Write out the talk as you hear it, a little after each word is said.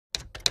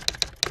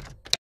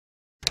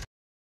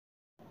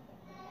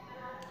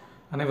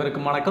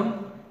அனைவருக்கும் வணக்கம்.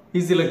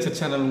 Easy lecture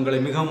channel உங்களை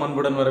மிகவும்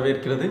அன்புடன்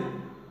வரவேற்கிறது.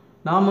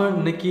 நாம்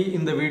இன்னைக்கு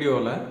இந்த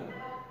வீடியோவில்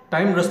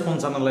டைம்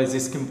ரெஸ்பான்ஸ்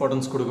அனலைசிஸ்க்கு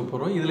இம்பார்ட்டன்ஸ் கொடுக்க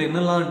போகிறோம். இதில்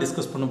என்னெல்லாம்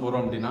டிஸ்கஸ் பண்ண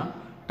போகிறோம் அப்படின்னா,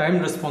 டைம்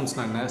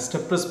ரெஸ்பான்ஸ்னா என்ன,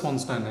 ஸ்டெப்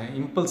ரெஸ்பான்ஸ்னா என்ன,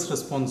 இம்பல்ஸ்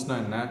ரெஸ்பான்ஸ்னா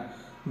என்ன,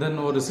 தென்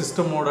ஒரு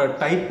சிஸ்டமோட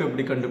டைப்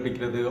எப்படி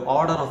கண்டுபிடிக்கிறது,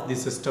 ஆர்டர் ஆஃப் தி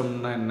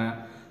சிஸ்டம்னா என்ன,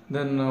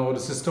 தென் ஒரு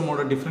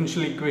சிஸ்டமோட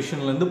டிஃப்ரென்ஷியல்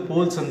ஈக்குவேஷன்லேருந்து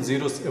போல்ஸ் அண்ட்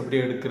ஜீரோஸ் எப்படி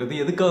எடுக்கிறது,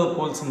 எதுக்காக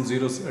போல்ஸ் அண்ட்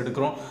ஜீரோஸ்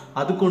எடுக்கிறோம்,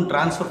 அதுக்கும்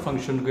ட்ரான்ஸ்ஃபர்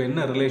ஃபங்க்ஷனுக்கு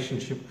என்ன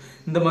ரிலேஷன்ஷிப்,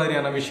 இந்த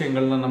மாதிரியான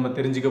விஷயங்கள்லாம் நம்ம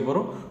தெரிஞ்சுக்க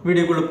போகிறோம்.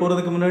 வீடியோக்குள்ளே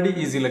போகிறதுக்கு முன்னாடி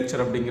ஈஸி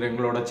லெக்சர் அப்படிங்கிற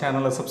எங்களோட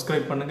சேனலை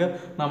சப்ஸ்கிரைப் பண்ணுங்கள்.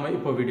 நாம்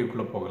இப்போ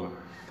வீடியோக்குள்ளே போகலாம்.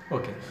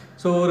 ஓகே,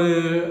 ஸோ ஒரு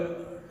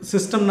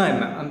சிஸ்டம்னா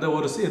என்ன, அந்த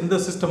ஒரு எந்த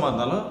சிஸ்டமாக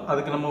இருந்தாலும்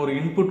அதுக்கு நம்ம ஒரு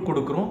இன்புட்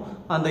கொடுக்குறோம்.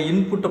 அந்த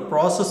இன்புட்டை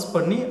ப்ராசஸ்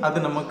பண்ணி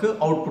அது நமக்கு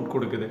அவுட்புட்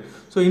கொடுக்குது.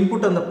 ஸோ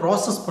இன்புட் அந்த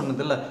ப்ராசஸ்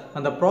பண்ணுதில்ல,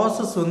 அந்த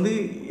ப்ராசஸ் வந்து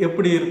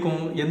எப்படி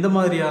இருக்கும், எந்த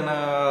மாதிரியான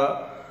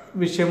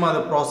விஷயமா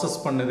அதை ப்ராசஸ்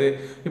பண்ணுது.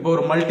 இப்போ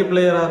ஒரு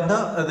மல்டிப்ளையராக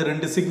இருந்தால் அது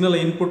ரெண்டு சிக்னலை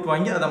இன்புட்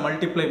வாங்கி அதை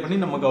மல்டிப்ளை பண்ணி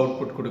நமக்கு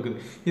அவுட்புட் கொடுக்குது.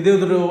 இதே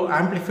ஒரு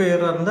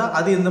ஆம்ப்ளிஃபையராக இருந்தால்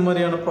அது எந்த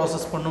மாதிரியான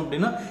ப்ராசஸ் பண்ணும்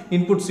அப்படின்னா,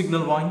 இன்புட்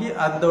சிக்னல் வாங்கி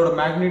அதோட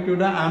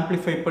மேக்னிடியூடை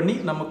ஆம்ப்ளிஃபை பண்ணி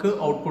நமக்கு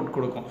அவுட்புட்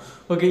கொடுக்கும்.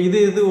 ஓகே,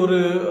 இது ஒரு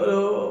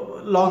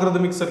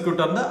லாகரிதமிக்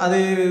சர்க்யூட்டாக இருந்தால் அதே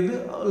இது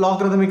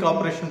லாகரிதமிக்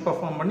ஆப்ரேஷன்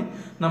பர்ஃபார்ம் பண்ணி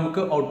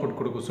நமக்கு அவுட்புட்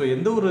கொடுக்கும். ஸோ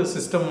எந்த ஒரு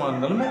சிஸ்டமாக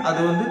இருந்தாலுமே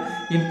அது வந்து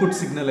இன்புட்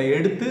சிக்னலை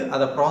எடுத்து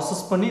அதை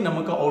ப்ராசஸ் பண்ணி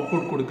நமக்கு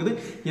அவுட்புட் கொடுக்குது.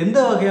 எந்த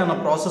வகையான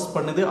ப்ராசஸ்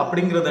பண்ணுது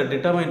அப்படிங்கிறத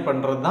டிட்டர்மைன்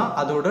பண்ணுறது தான்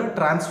அதோட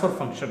ட்ரான்ஸ்ஃபர்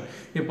ஃபங்க்ஷன்.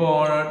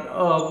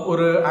 இப்போது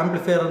ஒரு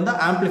ஆம்ப்ளிஃபையர்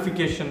இருந்தால்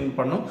ஆம்ப்ளிஃபிகேஷன்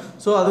பண்ணும்.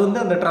 ஸோ அது வந்து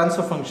அந்த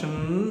ட்ரான்ஸ்ஃபர் ஃபங்க்ஷன்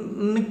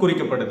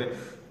குறிக்கப்படுது.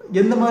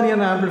 எந்த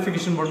மாதிரியான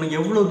ஆம்ப்ளிஃபிகேஷன் பண்ணணும்,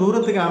 எவ்வளோ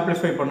தூரத்துக்கு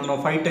ஆம்ப்ளிஃபை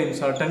பண்ணணும், 5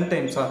 டைம்ஸா 10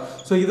 டைம்ஸா,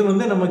 ஸோ இது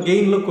வந்து நம்ம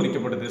கெயினில்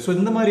குறிக்கப்படுது. ஸோ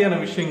இந்த மாதிரியான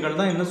விஷயங்கள்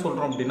தான் என்ன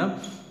சொல்கிறோம் அப்படின்னா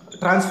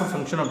ட்ரான்ஸ்ஃபர்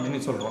ஃபங்க்ஷன்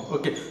அப்படின்னு சொல்கிறோம்.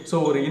 ஓகே, ஸோ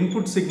ஒரு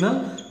இன்புட் சிக்னல்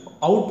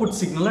அவுட்புட்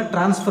சிக்னலாக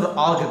ட்ரான்ஸ்ஃபர்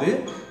ஆகுது.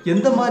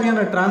 எந்த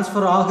மாதிரியான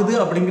ட்ரான்ஸ்ஃபர் ஆகுது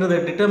அப்படிங்கிறத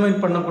டிட்டர்மைன்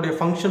பண்ணக்கூடிய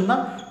ஃபங்க்ஷன்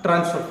தான்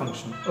ட்ரான்ஸ்ஃபர்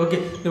ஃபங்க்ஷன். ஓகே,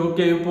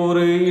 இப்போ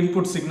ஒரு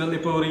இன்புட் சிக்னல்,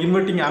 இப்போ ஒரு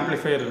இன்வெர்ட்டிங்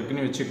ஆம்ப்ளிஃபையர்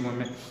இருக்குன்னு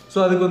வச்சுக்கோமே. ஸோ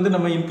அதுக்கு வந்து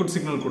நம்ம இன்புட்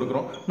சிக்னல்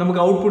கொடுக்குறோம்.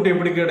 நமக்கு அவுட்புட்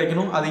எப்படி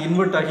கிடைக்கணும், அது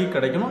இன்வெர்ட் ஆகி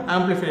கிடைக்கணும்,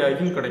 ஆம்ப்ளிஃபை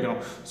ஆகியும்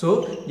கிடைக்கணும். ஸோ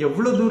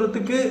எவ்வளோ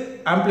தூரத்துக்கு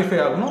ஆம்ப்ளிஃபை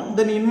ஆகணும்,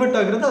 தென் இன்வெர்ட்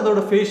ஆகிறது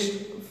அதோட ஃபேஸ்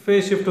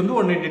ஷிஃப்ட் வந்து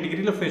 180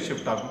 டிகிரியில் ஃபேஸ்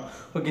ஷிஃப்ட் ஆகும்.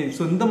 ஓகே,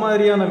 ஸோ இந்த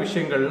மாதிரியான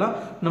விஷயங்கள்லாம்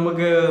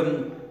நமக்கு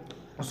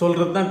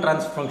சொல்கிறது தான்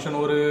ட்ரான்ஸ்ஃபர் ஃபங்க்ஷன்.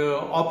 ஒரு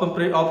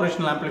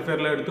ஆப்ரேஷனல்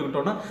ஆம்ப்ளிஃபையரில்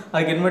எடுத்துக்கிட்டோன்னா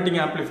அதுக்கு இன்வெர்ட்டிங்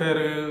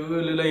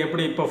ஆம்ப்ளிஃபையரில்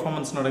எப்படி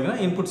பர்ஃபார்மன்ஸ் நடக்குதுன்னா,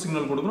 இன்புட்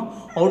சிக்னல் கொடுக்குறோம்,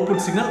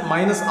 output signal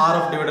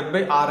 -RF divided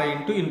by RI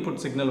into input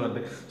signal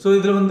வருது. ஸோ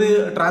இதில் வந்து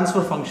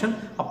ட்ரான்ஸ்ஃபர் ஃபங்க்ஷன்.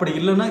 அப்படி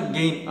இல்லைன்னா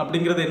கெயின்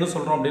அப்படிங்கிறது என்ன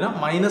சொல்கிறோம் அப்படின்னா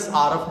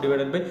 -RF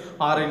டிவைடட் பை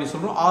RIன்னு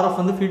சொல்கிறோம். RF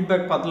வந்து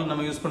ஃபீட்பேக் பாத்தில்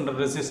நம்ம யூஸ் பண்ணுற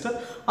ரெசிஸ்டர்,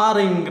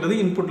 RIங்கிறது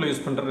இன்புட்டில்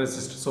யூஸ் பண்ணுற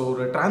ரெசிஸ்டர். ஸோ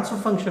ஒரு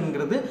ட்ரான்ஸ்ஃபர்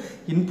ஃபங்க்ஷனுங்கிறது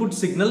இன்புட்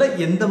சிக்னலை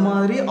எந்த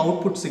மாதிரி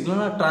அவுட்புட்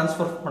சிக்னலை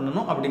ட்ரான்ஸ்ஃபர்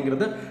பண்ணணும்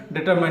அப்படிங்கிறத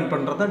டிட்டர்மைன்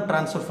பண்ணுறது தான்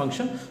ட்ரான்ஸ்ஃபர்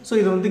ஃபங்க்ஷன். ஸோ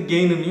இது வந்து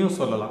கெயின்னு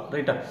சொல்லலாம்.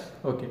 ரைட்டா?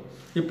 ஓகே,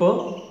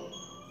 இப்போது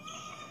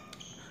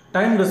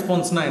டைம்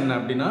ரெஸ்பான்ஸ்னால் என்ன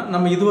அப்படின்னா,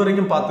 நம்ம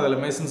இதுவரைக்கும் பார்த்ததில்ல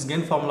மேசன்ஸ்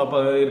கெயின் ஃபார்முலா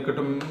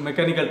இருக்கட்டும்,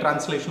 mechanical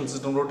translation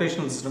system,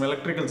 rotational system,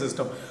 electrical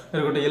system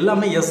இருக்கட்டும்,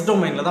 எல்லாமே எஸ்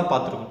டொமைனில் தான்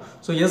பார்த்துருக்கோம்.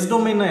 ஸோ எஸ்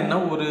டொமைன்னா என்ன,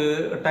 ஒரு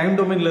டைம்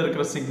டொமைனில்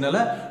இருக்கிற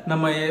சிக்னலை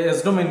நம்ம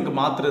எஸ் டொமைனுக்கு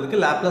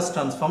மாற்றுறதுக்கு லேப்லாஸ்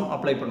ட்ரான்ஸ்ஃபார்ம்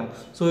அப்ளை பண்ணுவோம்.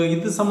 ஸோ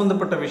இது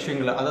சம்மந்தப்பட்ட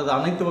விஷயங்களை, அதாவது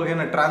அனைத்து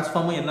வகையான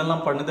டிரான்ஸ்ஃபார்மும்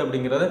என்னெல்லாம் பண்ணுது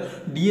அப்படிங்கிறத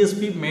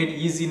டிஎஸ்பி மேட்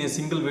ஈஸி இன்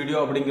சிங்கிள் வீடியோ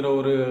அப்படிங்கிற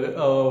ஒரு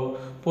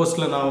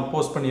போஸ்ட்டில் நான்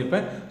போஸ்ட்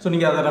பண்ணியிருப்பேன். ஸோ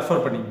நீங்கள் அதை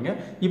ரெஃபர் பண்ணிக்கோங்க.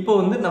 இப்போ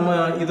வந்து நம்ம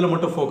இதில்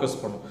மட்டும் ஃபோக்கஸ்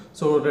பண்ணுவோம்.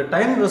 ஸோ ஒரு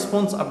டைம்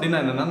ரெஸ்பான்ஸ் அப்படின்னா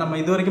என்னென்னா, நம்ம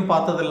இது வரைக்கும்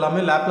பார்த்தது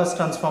எல்லாமே லேப்லாஸ்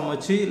ட்ரான்ஸ்ஃபார்ம்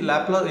வச்சு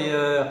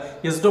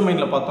எஸ்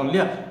டொமைனில் பார்த்தோம்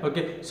இல்லையா?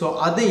 ஓகே, ஸோ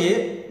அதையே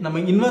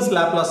நம்ம இன்வெர்ஸ்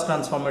லேப்லாஸ்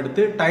ட்ரான்ஸ்ஃபார்ம்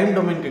எடுத்து டைம்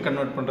டொமைனுக்கு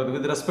கன்வெர்ட் பண்ணுறது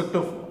with respect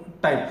of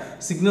time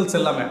signals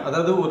எல்லாமே,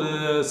 அதாவது ஒரு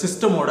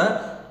சிஸ்டமோட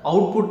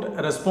அவுட்புட்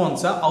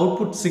ரெஸ்பான்ஸை,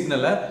 அவுட்புட்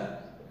சிக்னலை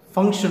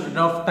ஃபங்க்ஷன்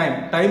ஆஃப்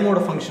டைமோட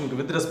ஃபங்க்ஷனுக்கு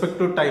வித் ரெஸ்பெக்ட்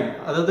டு டைம்,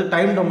 அதாவது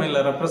டைம் டொமைனில்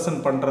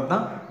ரெப்ரசென்ட் பண்ணுறது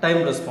தான் டைம்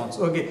ரெஸ்பான்ஸ்.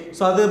 ஓகே,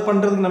 ஸோ அது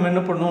பண்ணுறதுக்கு நம்ம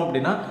என்ன பண்ணுவோம்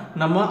அப்படின்னா,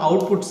 நம்ம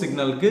அவுட்புட்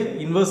சிக்னலுக்கு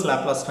இன்வெர்ஸ்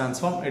லேப்லாஸ்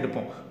ட்ரான்ஸ்ஃபார்ம்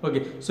எடுப்போம்.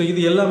 ஓகே, ஸோ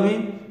இது எல்லாமே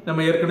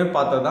நம்ம ஏற்கனவே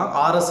பார்த்தது தான்.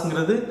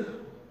 RSங்கிறது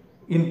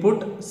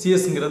இன்புட்,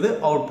 சிஎஸ்ங்கிறது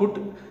அவுட்புட்,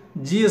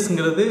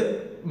 ஜிஎஸ்ங்கிறது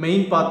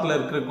மெயின் பாத்தில்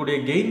இருக்கக்கூடிய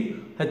கெயின்,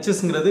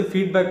 ஹெச்எஸ்ங்கிறது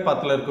ஃபீட்பேக்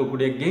பாத்தில்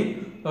இருக்கக்கூடிய கெயின்.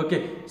 ஓகே,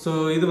 ஸோ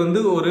இது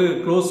வந்து ஒரு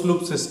க்ளோஸ்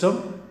லூப் சிஸ்டம்,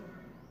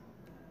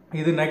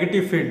 இது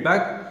நெகட்டிவ்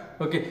ஃபீட்பேக்.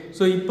 ஓகே,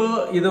 ஸோ இப்போ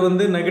இதை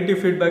வந்து நெகட்டிவ்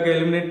ஃபீட்பேக்கை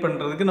எலிமினேட்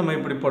பண்ணுறதுக்கு நம்ம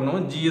இப்படி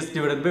பண்ணுவோம், GS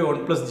divided by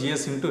 1 +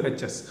 GS into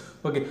HS.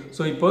 Okay,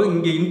 so இப்போ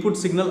இங்கே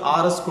இன்புட் சிக்னல்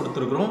RS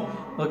கொடுத்துருக்குறோம்.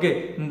 ஓகே,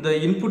 இந்த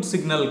இன்புட்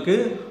சிக்னலுக்கு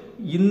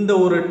இந்த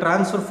ஒரு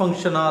ட்ரான்ஸ்ஃபர்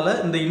ஃபங்க்ஷனால்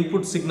இந்த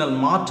இன்புட் சிக்னல்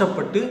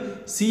மாற்றப்பட்டு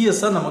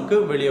சிஎஸ்ஸாக நமக்கு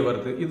வெளியே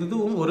வருது.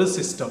 இதுவும் ஒரு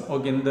சிஸ்டம்.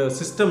 ஓகே, இந்த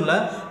சிஸ்டமில்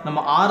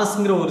நம்ம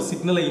RSங்கிற ஒரு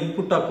சிக்னலை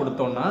இன்புட்டாக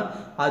கொடுத்தோன்னா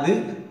அது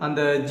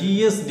அந்த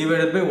GS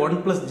divided by 1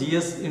 +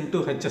 GS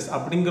into HS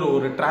அப்படிங்கிற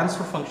ஒரு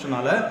ட்ரான்ஸ்ஃபர்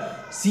ஃபங்க்ஷனால்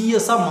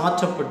சிஎஸ்ஸாக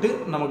மாற்றப்பட்டு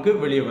நமக்கு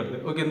வெளியே வருது.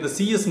 ஓகே, இந்த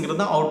சிஎஸ்ங்கிறது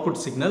தான் அவுட்புட்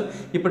சிக்னல்.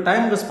 இப்போ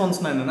டைம்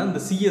ரெஸ்பான்ஸ்னால் என்னென்னா,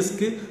 இந்த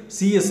சிஎஸ்க்கு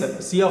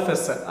சி ஆஃப்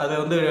எஸ் அது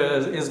வந்து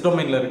எஸ்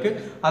டொமைனில் இருக்குது.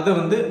 அதை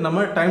வந்து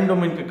நம்ம டைம்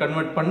டொமைனுக்கு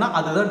கன்வெர்ட் பண்ணால்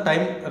அதுதான்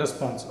டைம்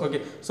ரெஸ்பான்ஸ். ஓகே,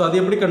 ஸோ அது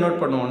எப்படி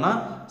கன்வெர்ட் பண்ணுவோம்னா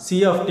C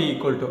of D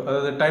equal to,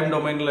 அதாவது டைம்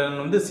டொமைனில்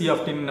வந்து சி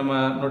ஆஃப் டின்னு நம்ம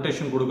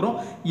நோட்டேஷன் கொடுக்குறோம்,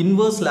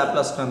 inverse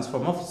Laplace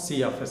transform of C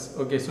of S.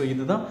 Okay, so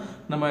இதுதான்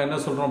நம்ம என்ன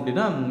சொல்கிறோம்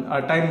அப்படின்னா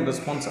டைம்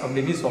ரெஸ்பான்ஸ்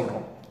அப்படின்னு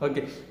சொல்கிறோம்.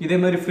 ஓகே, இதே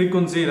மாதிரி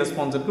ஃப்ரீக்வன்சி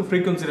ரெஸ்பான்ஸ் இருக்குது.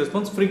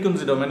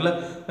 ஃப்ரீக்வன்சி டொமைனில்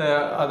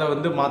அதை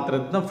வந்து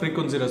மாற்றுறது தான்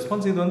ஃப்ரீக்வன்சி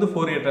ரெஸ்பான்ஸ். இது வந்து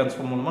ஃபோரியர்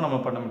ட்ரான்ஸ்ஃபார்ம் மூலமாக நம்ம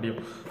பண்ண முடியும்.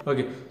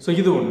 ஓகே, ஸோ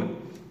இது ஒன்று.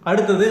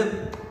 அடுத்தது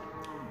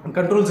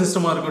கண்ட்ரோல்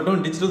சிஸ்டமாக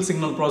இருக்கட்டும், டிஜிட்டல்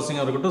சிக்னல்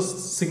ப்ராசஸிங்காக இருக்கட்டும்,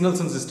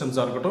 சிக்னல்ஸ் அண்ட்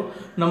சிஸ்டம்ஸாக இருக்கட்டும்,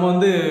 நம்ம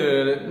வந்து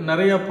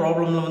நிறையா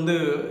ப்ராப்ளமில் வந்து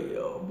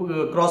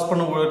கிராஸ்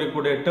பண்ண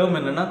வரக்கூடிய டேர்ம்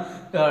என்னென்னா,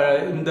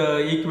 இந்த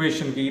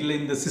ஈக்குவேஷனுக்கு இல்லை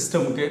இந்த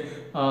சிஸ்டமுக்கு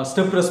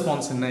ஸ்டெப்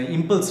ரெஸ்பான்ஸ் என்ன,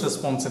 இம்பல்ஸ்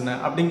ரெஸ்பான்ஸ் என்ன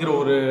அப்படிங்கிற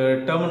ஒரு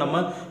டேர்மை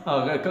நம்ம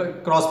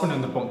கிராஸ் பண்ணி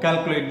வந்திருப்போம்.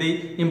 Calculate the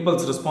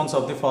impulse response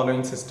of the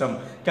following system,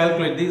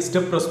 calculate the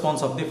step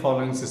response of the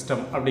following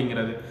system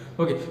அப்படிங்கிறது.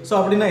 ஓகே, ஸோ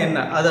அப்படின்னா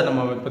என்ன, அதை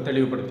நம்ம இப்போ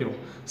தெளிவுபடுத்திடுவோம்.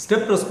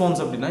 ஸ்டெப்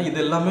ரெஸ்பான்ஸ் அப்படின்னா இது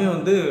எல்லாமே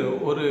வந்து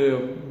ஒரு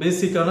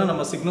பேசிக்கான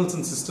நம்ம சிக்னல்ஸ்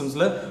அண்ட்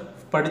சிஸ்டம்ஸில்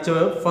படித்த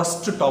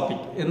ஃபஸ்ட்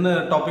டாபிக். என்ன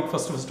topic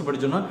first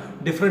படித்தோம்னா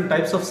different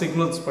types of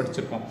signals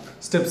படிச்சிருக்கோம்.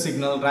 Step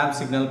signal, ramp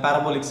signal,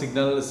 parabolic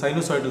signal,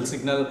 sinusoidal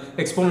signal,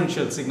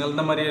 exponential signal,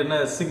 இந்த மாதிரியான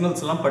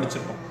சிக்னல்ஸ் எல்லாம்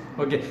படிச்சிருக்கோம்.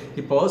 ஓகே,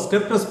 இப்போது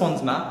ஸ்டெப்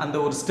ரெஸ்பான்ஸ்னால் அந்த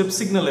ஒரு ஸ்டெப்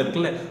சிக்னல்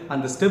இருக்குல்ல,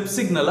 அந்த ஸ்டெப்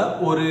சிக்னலை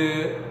ஒரு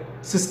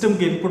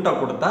சிஸ்டம்க்கு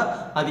இன்புட்டாக கொடுத்தா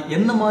அது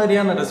என்ன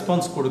மாதிரியான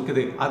ரெஸ்பான்ஸ்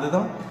கொடுக்குது,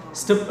 அதுதான்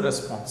step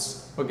response.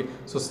 Okay,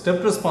 so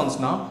step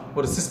ரெஸ்பான்ஸ்னால்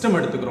ஒரு சிஸ்டம்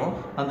எடுத்துக்கிறோம்,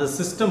 அந்த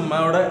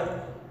சிஸ்டமோட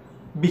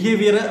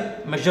பிஹேவியரை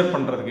மெஷர்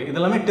பண்ணுறதுக்கு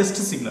இதெல்லாமே டெஸ்ட்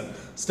சிக்னல்.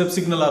 ஸ்டெப்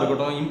சிக்னலாக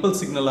இருக்கட்டும், இம்பல்ஸ்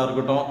சிக்னலாக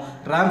இருக்கட்டும்,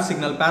 ramp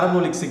signal,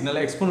 parabolic signal,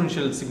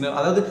 exponential signal,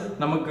 அதாவது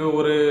நமக்கு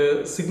ஒரு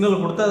சிக்னல்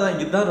கொடுத்தா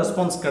இதுதான்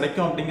ரெஸ்பான்ஸ்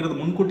கிடைக்கும் அப்படிங்கிறது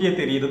முன்கூட்டியே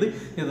தெரியுது.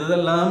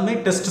 இதெல்லாமே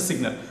டெஸ்ட்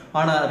சிக்னல்.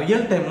 ஆனால்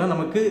ரியல் டைமில்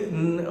நமக்கு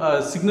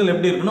சிக்னல்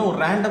எப்படி இருக்குன்னா ஒரு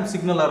ரேண்டம்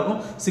சிக்னலாக இருக்கும்,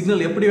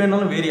 சிக்னல் எப்படி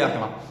வேணாலும் வேரி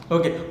ஆகலாம்.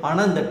 ஓகே,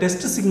 ஆனால் இந்த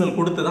டெஸ்ட் சிக்னல்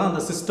கொடுத்து தான்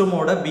அந்த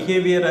சிஸ்டமோட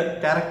பிஹேவியரை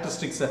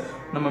கேரக்டரிஸ்டிக்ஸை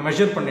நம்ம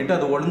மெஷர் பண்ணிவிட்டு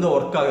அது ஒழுங்காக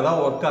ஒர்க் ஆகுதா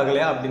ஒர்க்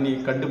ஆகலையா அப்படின்னு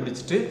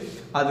கண்டுபிடிச்சிட்டு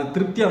அது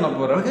திருப்தியான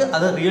பிறகு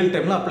அதை ரியல்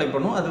டைமில் அப்ளை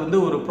பண்ணுவோம். அது வந்து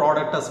ஒரு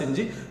ப்ராடக்டாக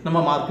செஞ்சு நம்ம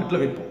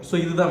மார்க்கெட்டில் விற்போம். ஸோ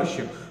இதுதான்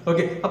விஷயம்.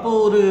 ஓகே, அப்போது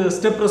ஒரு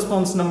ஸ்டெப்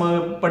ரெஸ்பான்ஸ் நம்ம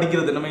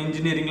படிக்கிறது, நம்ம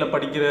இன்ஜினியரிங்கில்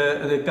படிக்கிற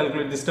இது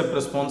கால்குலேட் தி ஸ்டெப்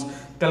ரெஸ்பான்ஸ்,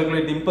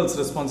 கால்குலேட் தி இம்பல்ஸ்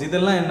ரெஸ்பான்ஸ்,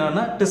 இதெல்லாம்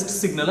என்னன்னா டெஸ்ட்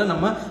சிக்னலை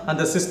நம்ம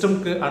அந்த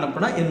சிஸ்டம்க்கு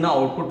அனுப்புனா என்ன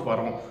அவுட்புட்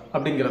வரும்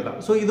அப்படிங்கிறது தான்.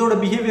 ஸோ இதோட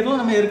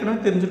பிஹேவியர்லாம் நம்ம ஏற்கனவே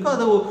தெரிஞ்சிருக்கோம்.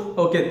 அது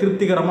ஓகே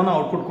திருப்திகரமான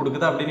அவுட்புட்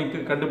கொடுக்குது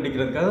அப்படின்னு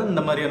கண்டுபிடிக்கிறதுக்காக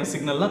இந்த மாதிரியான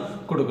சிக்னல்லாம்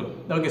கொடுக்குறோம்.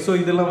 ஓகே, ஸோ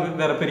இதெல்லாம்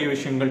வேறு பெரிய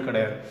விஷயங்கள்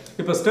கிடையாது.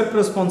 இப்போ ஸ்டெப்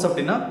ரெஸ்பான்ஸ்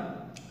அப்படின்னா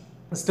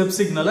ஸ்டெப்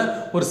சிக்னலை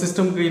ஒரு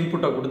சிஸ்டம்க்கு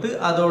இன்புட்டாக கொடுத்து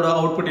அதோட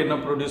அவுட்புட் என்ன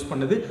ப்ரொடியூஸ்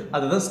பண்ணுது,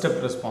 அதுதான் ஸ்டெப்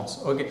ரெஸ்பான்ஸ்.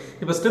 ஓகே,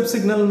 இப்போ ஸ்டெப்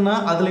சிக்னல்னா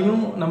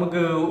அதுலேயும்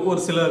நமக்கு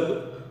ஒரு சில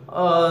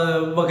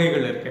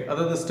வகைகள் இருக்குது.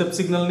 அதாவது ஸ்டெப்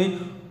சிக்னல்னு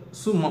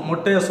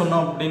மொட்டையாக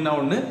சொன்னோம் அப்படின்னா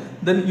ஒன்று,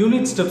 தென்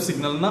யூனிட் ஸ்டெப்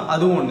சிக்னல்னால்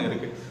அதுவும் ஒன்று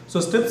இருக்குது.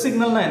 ஸோ ஸ்டெப்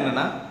சிக்னல்னால்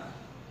என்னென்னா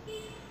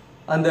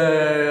அந்த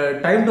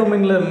டைம்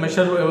டொமைனில்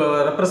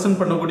ரெப்ரசன்ட்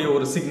பண்ணக்கூடிய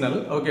ஒரு சிக்னல்.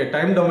 ஓகே,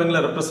 டைம் டொமைனில்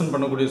ரெப்ரசன்ட்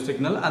பண்ணக்கூடிய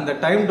சிக்னல், அந்த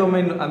டைம்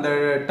டொமைன் அந்த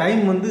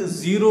டைம் வந்து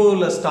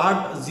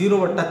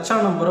ஜீரோவை டச்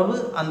ஆன பிறகு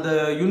அந்த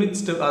யூனிட்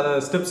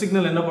ஸ்டெப்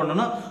சிக்னல் என்ன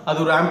பண்ணணும்னா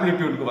அது ஒரு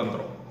ஆம்ப்ளிடியூடுக்கு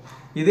வந்துடும்.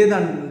 இதே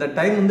தான் இந்த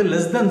டைம் வந்து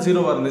லெஸ் தேன்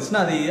ஜீரோவாக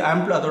இருந்துச்சுன்னா அது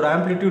அதோட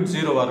ஆம்ப்ளிடியூட்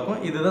ஜீரோவாக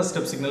இருக்கும். இதுதான்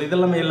ஸ்டெப் சிக்னல்.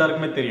 இதெல்லாமே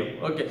எல்லாருக்குமே தெரியும்.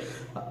 ஓகே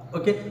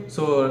ஓகே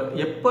ஸோ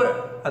எப்போ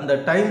அந்த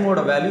டைமோட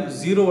வேல்யூ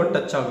ஜீரோவை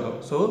டச் ஆகுதோ,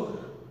 so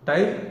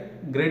time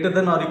greater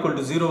than R equal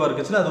to ஜீரோவாக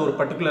இருந்துச்சுன்னா அது ஒரு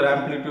பர்டிகுலர்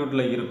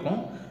ஆம்ப்ளிடியூடில் இருக்கும்.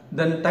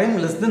 தென் டைம்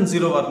லெஸ் தென்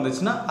ஜீரோவாக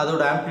இருந்துச்சுன்னா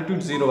அதோட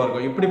ஆம்ப்ளிடியூட் ஜீரோவாக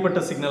இருக்கும். இப்படிப்பட்ட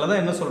சிக்னலை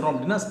தான் என்ன சொல்கிறோம்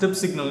அப்படின்னா ஸ்டெப்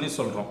சிக்னல்னு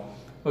சொல்கிறோம்.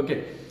 ஓகே,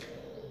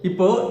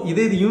 இப்போது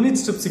இதே யூனிட்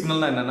ஸ்டெப்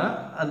சிக்னல்னால் என்னென்னா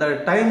அந்த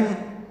time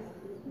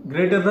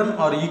greater than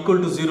R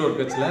equal to zero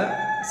இருக்கச்சுல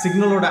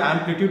சிக்னலோட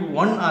amplitude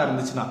 1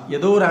 இருந்துச்சுன்னா,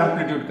 ஏதோ ஒரு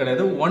ஆம்ப்ளிடியூட்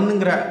கிடையாது,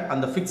 1ங்கிற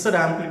அந்த ஃபிக்ஸட்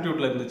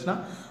ஆம்ப்ளிடியூட்டில் இருந்துச்சுன்னா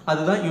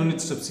அதுதான்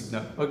unit step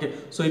signal. Okay,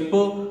 so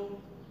இப்போது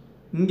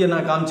இங்கே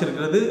நான்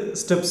காமிச்சிருக்கிறது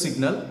ஸ்டெப்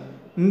சிக்னல்,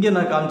 இங்கே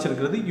நான்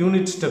காமிச்சிருக்கிறது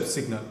unit step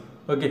signal.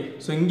 Okay,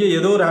 so இங்கே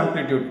ஏதோ ஒரு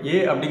ஆம்ப்ளிடியூட் ஏ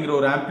அப்படிங்கிற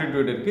ஒரு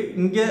ஆம்ப்ளிடியூட் இருக்குது.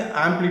 இங்கே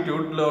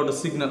ஆம்ப்ளிடியூட்லோட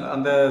சிக்னல்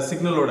அந்த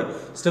சிக்னலோட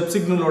ஸ்டெப்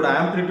சிக்னலோட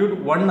ஆம்ப்ளிடியூட்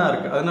 1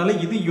 இருக்குது. அதனால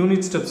இது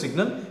யூனிட் ஸ்டெப்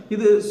சிக்னல்,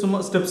 இது சும்மா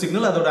ஸ்டெப்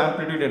சிக்னல், அதோட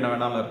ஆம்ப்ளிடியூட் என்ன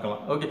வேணாலும்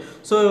இருக்கலாம். ஓகே,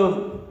 ஸோ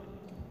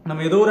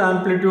நம்ம ஏதோ ஒரு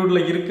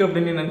ஆம்ப்ளிடியூடில் இருக்குது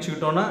அப்படின்னு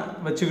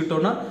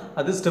வச்சுக்கிட்டோன்னா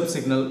அது ஸ்டெப்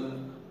சிக்னல்.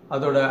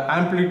 அதோட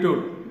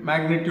ஆம்ப்ளிடியூட்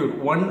மேக்னிடியூட்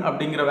 1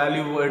 அப்படிங்கிற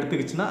வேல்யூ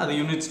எடுத்துக்கிச்சுன்னா அது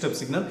யூனிட் ஸ்டெப்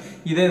சிக்னல்.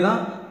 இதே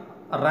தான்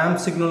ரேம்ப்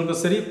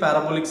சிக்னலுக்கும் சரி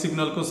பேராபோலிக்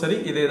சிக்னலுக்கும் சரி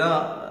இதே தான்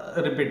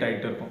ரிப்பீட்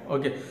ஆகிட்டு இருக்கும்.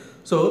 ஓகே,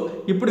 ஸோ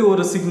இப்படி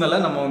ஒரு சிக்னலை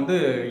நம்ம வந்து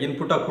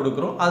இன்புட்டாக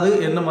கொடுக்குறோம். அது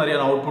என்ன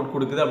மாதிரியான அவுட்புட்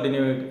கொடுக்குது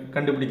அப்படின்னு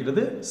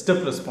கண்டுபிடிக்கிறது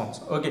ஸ்டெப்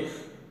ரெஸ்பான்ஸ். ஓகே,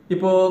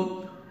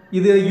 இப்போது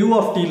இது யூ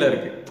ஆஃப் டீயில்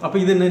இருக்குது. அப்போ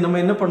இது நம்ம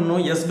என்ன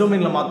பண்ணணும், எஸ்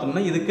டொமைனில்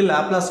மாற்றணும்னா இதுக்கு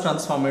லேப்லாஸ்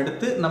ட்ரான்ஸ்ஃபார்ம்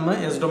எடுத்து நம்ம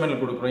எஸ் டொமைனில்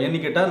கொடுக்குறோம்.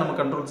 என்ன கேட்டால் நம்ம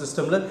கண்ட்ரோல்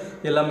சிஸ்டமில்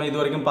எல்லாமே இது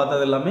வரைக்கும்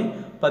பார்த்தது எல்லாமே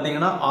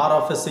பார்த்தீங்கன்னா ஆர்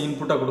ஆஃப் எஸ்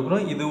இன்புட்டாக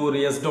கொடுக்குறோம். இது ஒரு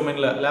எஸ்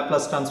டொமைனில்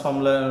Laplace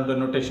ட்ரான்ஸ்ஃபார்மில்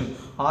notation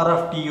R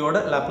of டியோட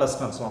Laplace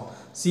transform,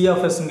 C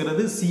of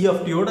எஸ்ங்கிறது C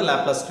of டியோட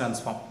Laplace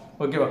transform.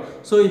 ஓகேவா?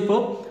 ஸோ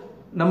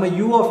இப்போது நம்ம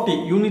u of t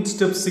unit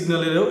step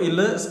சிக்னலோ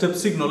இல்லை ஸ்டெப்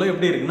சிக்னலோ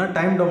எப்படி இருக்குன்னா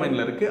டைம்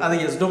டொமைனில் இருக்குது. அதை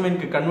எஸ்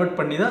டொமைனுக்கு கன்வெர்ட்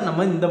பண்ணி தான்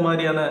நம்ம இந்த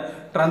மாதிரியான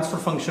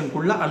ட்ரான்ஸ்ஃபர்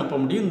ஃபங்க்ஷனுக்குள்ளே அனுப்ப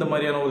முடியும், இந்த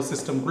மாதிரியான ஒரு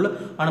சிஸ்டம்குள்ளே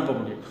அனுப்ப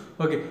முடியும்.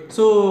 ஓகே,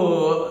 ஸோ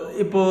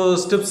இப்போது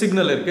ஸ்டெப்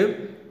சிக்னல் இருக்குது,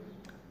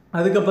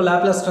 அதுக்கப்புறம்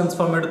லேப்லாஸ்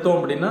ட்ரான்ஸ்ஃபார்ம் எடுத்தோம்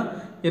அப்படின்னா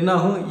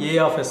என்னாகும், ஏ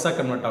ஆஃப் எஸ்ஸாக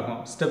கன்வெர்ட்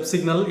ஆகும். Step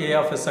signal A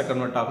of எஸ்ஸாக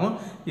convert ஆகும்.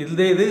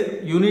 இது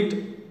unit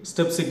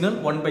step signal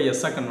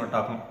 1/s convert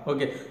ஆகும்.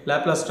 Okay,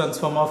 Laplace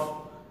transform of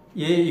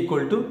a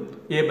equal to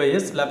a by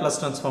s, Laplace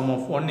transform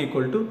of 1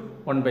 equal to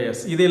 1 by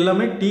s. இது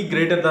எல்லாமே t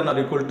greater than or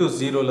equal to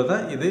 0ல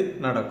தான் இது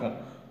நடக்கும்.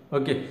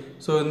 Okay,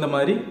 so இந்த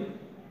மாதிரி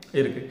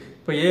இருக்குது.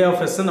 இப்போ a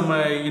of s நம்ம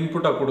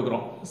இன்புட்டாக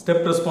கொடுக்குறோம்.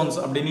 ஸ்டெப் ரெஸ்பான்ஸ்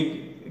அப்படின்னு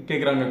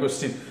கேட்குறாங்க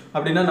கொஸ்டின்.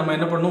 அப்படின்னா நம்ம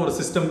என்ன பண்ணணும், ஒரு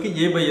சிஸ்டம்க்கு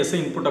a by s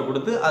இன்புட்டாக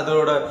கொடுத்து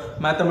அதோட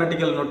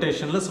மேத்தமெட்டிக்கல்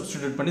நோட்டேஷனில்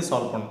சப்ஸ்டிடியூட் பண்ணி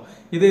சால்வ் பண்ணணும்.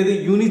 இது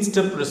யூனிட்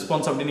ஸ்டெப்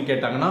ரெஸ்பான்ஸ் அப்படின்னு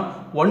கேட்டாங்கன்னா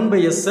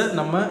 1/s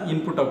நம்ம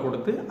இன்புட்டாக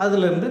கொடுத்து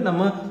அதுலேருந்து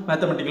நம்ம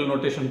மேத்தமெட்டிக்கல்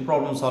நோட்டேஷன்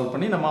ப்ராப்ளம் சால்வ்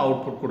பண்ணி நம்ம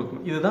அவுட்புட்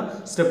கொடுக்கணும். இதுதான்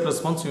step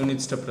response,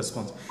 unit step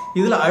response.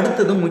 இதில்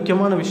அடுத்தது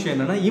முக்கியமான விஷயம்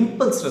என்னென்னா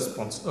இம்பல்ஸ்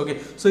ரெஸ்பான்ஸ். ஓகே,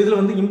 ஸோ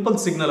இதில்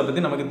இம்பல்ஸ் சிக்னலை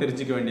பற்றி நமக்கு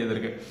தெரிஞ்சிக்க வேண்டியது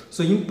இருக்குது.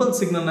 ஸோ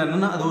இம்பல்ஸ் சிக்னல்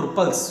என்னென்னா அது ஒரு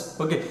பல்ஸ்.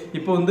 ஓகே,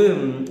 இப்போ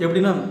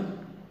எப்படின்னா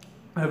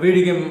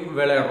video game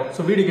விளையாடுறோம்.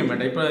 So video game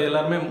வேண்டாம், இப்போ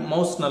எல்லாருமே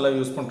மவுஸ் நல்லா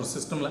யூஸ் பண்ணுறோம்,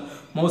 சிஸ்டமில்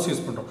மவுஸ்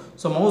யூஸ் பண்ணுறோம்.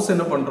 ஸோ மவுஸ்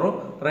என்ன பண்ணுறோம்,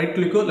 ரைட்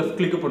கிளிக்கோ லெஃப்ட்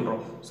கிளிக்கோ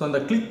பண்ணுறோம். ஸோ அந்த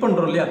கிளிக்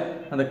பண்ணுறோம் இல்லையா,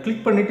 அந்த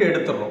கிளிக் பண்ணிவிட்டு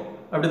எடுத்துடுறோம்,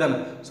 அப்படி தானே.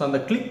 ஸோ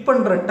அந்த கிளிக்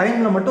பண்ணுற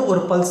டைமில் மட்டும்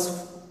ஒரு பல்ஸ்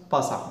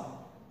பாஸ் ஆகும்.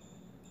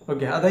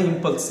 ஓகே, அதான்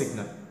இம்பல்ஸ்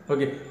சிக்னல்.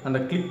 ஓகே,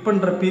 அந்த கிளிக்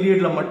பண்ணுற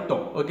பீரியடில்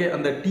மட்டும், ஓகே,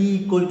 அந்த t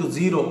 =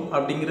 0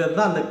 அப்படிங்கிறது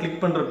தான் அந்த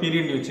கிளிக் பண்ணுற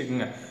பீரியட்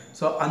வச்சுக்கோங்க.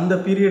 ஸோ அந்த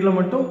பீரியடில்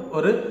மட்டும்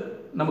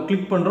நம்ம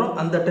கிளிக் பண்ணுறோம்,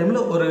 அந்த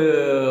டைமில் ஒரு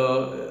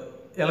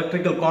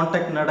எலக்ட்ரிக்கல்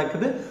கான்டாக்ட்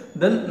நடக்குது.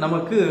 தென்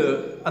நமக்கு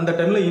அந்த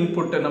டைமில்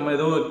இன்புட் நம்ம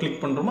ஏதோ கிளிக்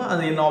பண்ணுறோமோ,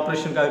 அது என்ன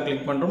ஆப்ரேஷனுக்காக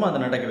கிளிக் பண்ணுறோமோ அது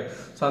நடக்குது.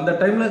 ஸோ அந்த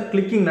டைமில்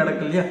கிளிக்கிங்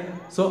நடக்கு இல்லையா,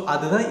 ஸோ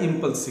அதுதான்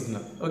இம்பல்ஸ்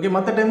சிக்னல். ஓகே,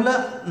 மற்ற டைமில்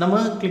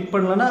நம்ம கிளிக்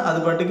பண்ணலன்னா அது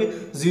பாட்டுக்கு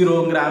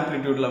 0ங்கிற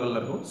ஆம்ப்ளிடியூட் லெவலில்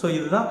இருக்கும். ஸோ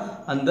இதுதான்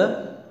அந்த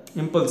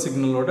இம்பல்ஸ்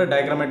சிக்னலோட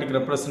டயக்ராமேட்டிக்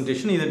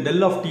ரெப்ரசன்டேஷன். இது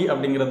டெல் ஆஃப் டி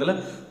அப்படிங்கிறதுல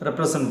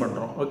ரெப்ரசன்ட்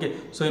பண்ணுறோம். ஓகே,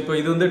 ஸோ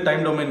இப்போ இது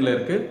டைம் டொமைனில்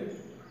இருக்குது.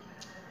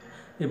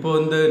 இப்போ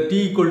இந்த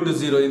t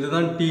 = 0,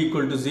 இதுதான் t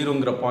 =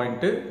 0ங்கிற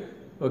பாயிண்ட்டு.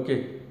 ஓகே,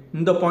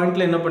 இந்த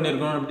பாயிண்டில் என்ன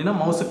பண்ணியிருக்கோம் அப்படின்னா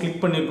மவுஸை கிளிக்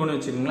பண்ணியிருக்கோன்னு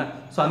வச்சுக்கோங்களேன்.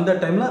 ஸோ அந்த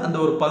டைமில் அந்த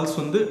ஒரு பல்ஸ்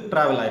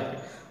ட்ராவல் ஆகிருக்கு.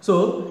 ஸோ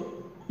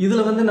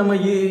இதில் நம்ம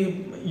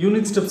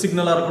யூனிட் ஸ்டெப்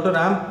சிக்னலாக இருக்கட்டும்,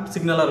 ரேம்ப்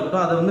சிக்னலாக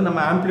இருக்கட்டும், அதை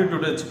நம்ம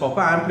ஆம்ப்ளிடியூட் வச்சு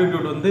பார்ப்போம்.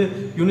 ஆம்ப்ளிடியூட்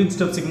யூனிட்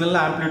ஸ்டெப்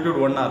சிக்னலில் ஆம்ப்ளிடியூட்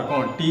 1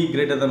 இருக்கும், t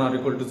greater than or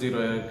equal to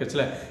 0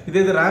 இருக்குச்சுல.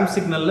 இது ரேம்ப்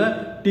சிக்னலில்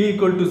t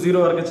 =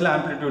 0 இருக்குச்சுல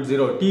amplitude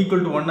 0, t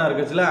 = 1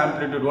 இருக்குச்சுல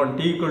amplitude 1,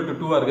 t =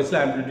 2 இருக்குச்சுல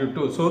amplitude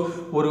 2. So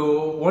ஒரு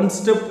 1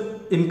 ஸ்டெப்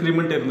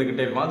இன்க்ரிமெண்ட்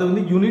இருந்துகிட்டே இருக்கும்.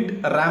 அது unit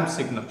ramp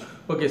signal.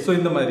 Okay, so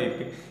இந்த மாதிரி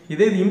இருக்குது.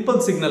 இதே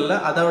இம்பல்ஸ் சிக்னலில்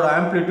அதோட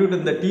ஆம்ப்ளிடியூட்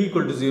இந்த t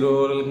 =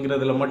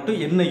 0ங்கிறதுல மட்டும்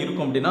என்ன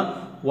இருக்கும் அப்படின்னா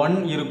 1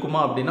 இருக்குமா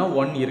அப்படின்னா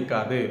 1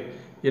 இருக்காது.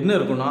 என்ன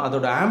இருக்குன்னா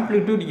அதோட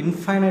ஆம்ப்ளிடியூட்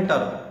இன்ஃபைனைட்டாக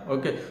இருக்கும்.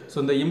 ஓகே, ஸோ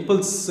இந்த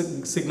இம்பல்ஸ்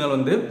சிக்னல்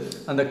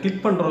அந்த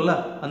கிளிக் பண்ணுறோம்ல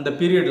அந்த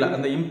பீரியடில்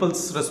அந்த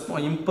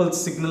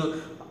இம்பல்ஸ் சிக்னல்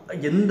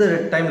எந்த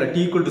டைமில் t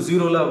 =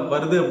 0ல்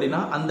வருது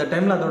அப்படின்னா அந்த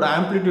டைமில் அதோட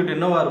ஆம்ப்ளிடியூட்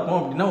என்னவாக இருக்கும்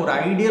அப்படின்னா ஒரு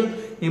ஐடியல்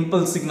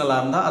இம்பல்ஸ்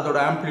சிக்னலாக இருந்தால் அதோட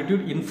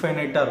ஆம்ப்ளிடியூட்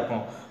இன்ஃபைனைட்டாக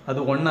இருக்கும், அது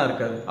 1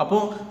 இருக்காது.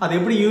 அப்போது அது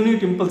எப்படி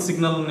யூனிட் இம்பல்ஸ்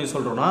சிக்னல்னு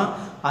சொல்கிறோன்னா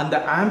அந்த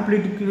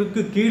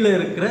ஆம்ப்ளிடியூடுக்கு கீழே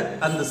இருக்கிற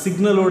அந்த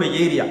சிக்னலோட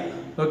ஏரியா.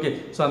 ஓகே,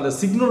 ஸோ அந்த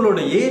சிக்னலோட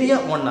ஏரியா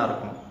 1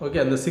 இருக்கும். ஓகே,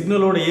 அந்த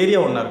சிக்னலோட ஏரியா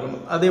 1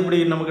 இருக்கணும். அது எப்படி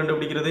நம்ம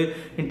கண்டுபிடிக்கிறது,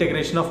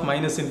 integration of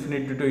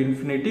 -∞ to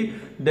 ∞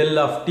 del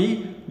of t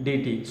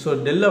dt. So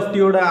del of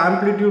t ஓட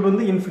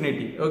ஆம்ப்ளிடியூட்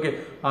இன்ஃபினிட்டி. ஓகே,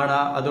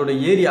 ஆனால் அதோட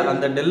ஏரியா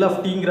அந்த del of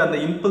tங்கிற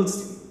அந்த இம்பல்ஸ்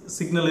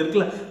சிக்னல்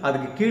இருக்குல்ல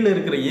அதுக்கு கீழே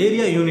இருக்கிற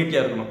ஏரியா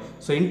யூனிட்டியாக இருக்கணும்.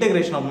 So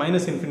integration of -∞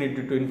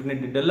 to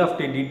 ∞ del of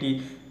t dt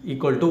 =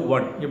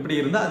 1 இப்படி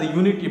இருந்தால் அது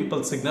யூனிட்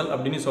இம்பல்ஸ் சிக்னல்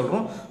அப்படின்னு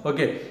சொல்கிறோம்.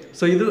 ஓகே,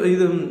 ஸோ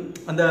இது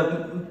அந்த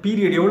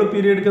பீரியட் எவ்வளோ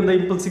பீரியடுக்கு அந்த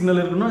இம்பல்ஸ் சிக்னல்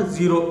இருக்குன்னா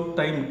 0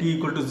 டைம் t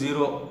 =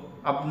 0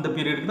 அந்த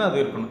பீரியடுக்கு தான்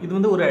அது இருக்கணும்.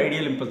 இது ஒரு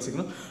ஐடியல் இம்பல்ஸ்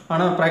சிக்னல்.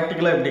 ஆனால்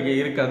ப்ராக்டிக்கலாக இப்படி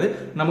இருக்காது.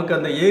 நமக்கு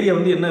அந்த ஏரியா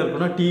என்ன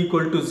இருக்குன்னா t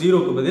 =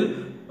 0க்கு பதில்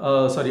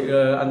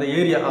அந்த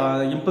ஏரியா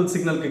இம்பல்ஸ்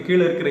சிக்னலுக்கு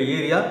கீழே இருக்கிற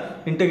area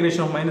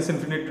integration of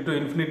 -∞ to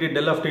 ∞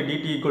 del of t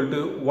dt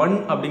 = 1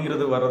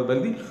 அப்படிங்கிறது வர்றது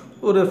பற்றி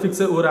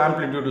ஒரு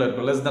ஆம்ப்ளிடியூடில்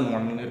இருக்கும், லெஸ் தென்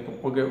 1 இருக்கும்.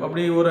 ஓகே,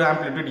 அப்படி ஒரு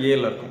ஆம்ப்ளிடியூட்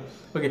ஏல இருக்கும்.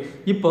 ஓகே,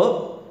 இப்போ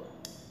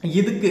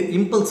இதுக்கு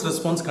இம்பல்ஸ்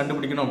ரெஸ்பான்ஸ்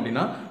கண்டுபிடிக்கணும்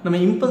அப்படின்னா நம்ம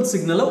இம்பல்ஸ்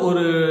சிக்னலை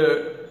ஒரு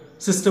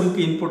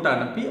சிஸ்டமுக்கு இன்புட்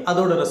அனுப்பி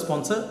அதோட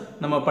ரெஸ்பான்ஸை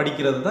நம்ம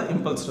படிக்கிறது தான்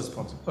இம்பல்ஸ்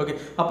ரெஸ்பான்ஸ். ஓகே,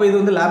 அப்போ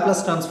இது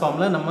லேப்லாஸ்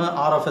ட்ரான்ஸ்ஃபார்மில் நம்ம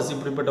RFS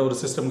இப்படிப்பட்ட ஒரு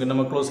சிஸ்டம்க்கு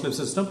நம்ம க்ளோஸ் லிப்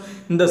சிஸ்டம்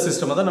இந்த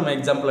சிஸ்டமை தான் நம்ம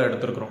எக்ஸாம்பிளாக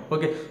எடுத்துருக்கிறோம்.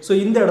 ஓகே, ஸோ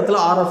இந்த இடத்துல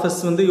RFS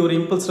ஒரு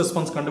இம்பல்ஸ்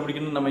ரெஸ்பான்ஸ்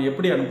கண்டுபிடிக்கணும் நம்ம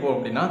எப்படி அனுப்புவோம்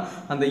அப்படின்னா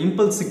அந்த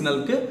இம்பல்ஸ்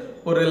சிக்னலுக்கு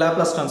ஒரு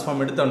லேப்லாஸ்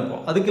ட்ரான்ஸ்ஃபார்ம் எடுத்து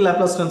அனுப்புவோம். அதுக்கு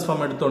லேப்லாஸ்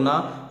ட்ரான்ஸ்ஃபார்ம் எடுத்தோம்னா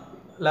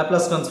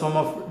Laplace transform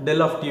of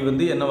del of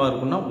t என்னவா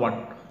இருக்குன்னா 1.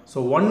 ஸோ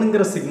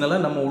 1ங்கிற சிக்னலை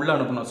நம்ம உள்ளே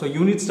அனுப்பணும். ஸோ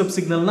யூனிட் ஸ்டெப்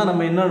சிக்னல்னால்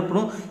நம்ம என்ன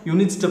அனுப்பணும்,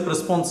 யூனிட் ஸ்டெப்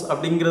ரெஸ்பான்ஸ்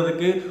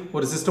அப்படிங்கிறதுக்கு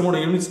ஒரு சிஸ்டமோட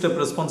யூனிட் ஸ்டெப்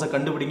ரெஸ்பான்ஸை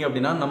கண்டுபிடிங்க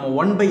அப்படின்னா நம்ம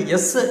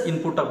 1/s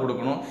இன்புட்டாக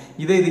கொடுக்கணும்.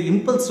 இது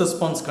இம்பல்ஸ்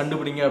ரெஸ்பான்ஸ்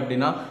கண்டுபிடிங்க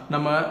அப்படின்னா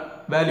நம்ம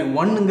வேல்யூ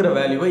 1ங்கிற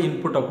வேல்யூவை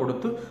இன்புட்டாக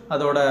கொடுத்து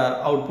அதோட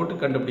அவுட்புட்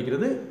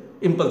கண்டுபிடிக்கிறது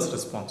இம்பல்ஸ்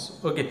ரெஸ்பான்ஸ்.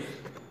 ஓகே,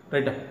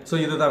 ரைட்டா? ஸோ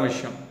இதுதான்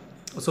விஷயம்.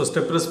 ஸோ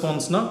ஸ்டெப்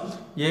ரெஸ்பான்ஸ்னால்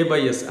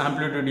A/S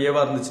ஆம்ப்ளிடியூட்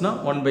ஏவாக இருந்துச்சுன்னா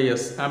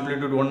 1/S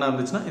ஆம்ப்ளிடியூட் 1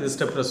 இருந்துச்சுன்னா இது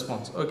ஸ்டெப்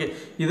ரெஸ்பான்ஸ். ஓகே,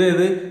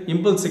 இது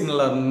இம்பல்ஸ்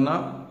சிக்னலாக இருந்ததுன்னா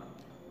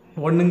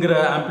 1ங்கிற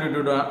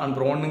ஆம்ப்ளிடியூட்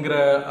அனுப்புகிறோம், 1ங்கிற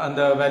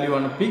அந்த வேல்யூ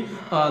அனுப்பி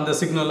அந்த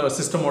சிக்னல்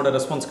சிஸ்டமோட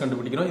ரெஸ்பான்ஸ்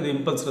கண்டுபிடிக்கிறோம். இது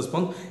இம்பல்ஸ்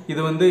ரெஸ்பான்ஸ்.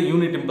 இது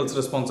யூனிட் இம்பல்ஸ்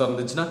ரெஸ்பான்ஸாக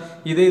இருந்துச்சுன்னா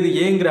இதே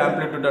ஏங்கிற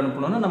ஆம்ப்ளிடியூட்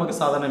அனுப்பணும்னா நமக்கு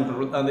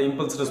சாதாரண அந்த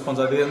இம்பல்ஸ்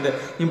ரெஸ்பான்ஸ். அது அந்த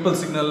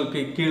இம்பல்ஸ்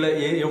சிக்னலுக்கு கீழே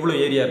எவ்வளோ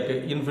ஏரியா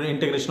இருக்குது,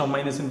 integration of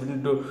 -∞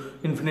 to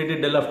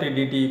 ∞ del of t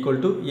dt equal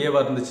to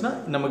ஏவாக இருந்துச்சுன்னா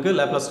நமக்கு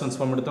லேப்லாஸ்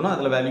ட்ரான்ஸ்ஃபார்ம் எடுத்தோம்னா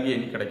அதில் வேல்யூ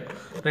ஏ கிடைக்கும்.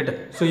 ரைட்டு?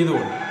 ஸோ இது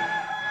ஒன்று.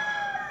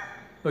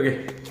 ஓகே,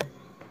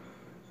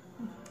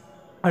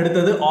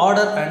 அடுத்தது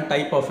order and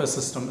type of a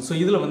system. So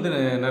இதில்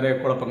நிறைய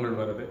குழப்பங்கள்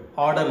வருது.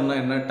 ஆர்டர்னா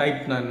என்ன,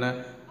 டைப்னா என்ன?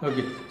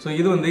 ஓகே, ஸோ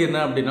இது என்ன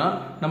அப்படின்னா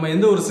நம்ம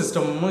எந்த ஒரு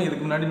சிஸ்டமும்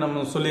இதுக்கு முன்னாடி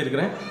நம்ம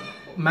சொல்லியிருக்கிறேன்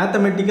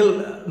மேத்தமெட்டிக்கல்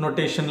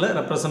நோட்டேஷனில்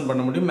ரெப்ரசன்ட்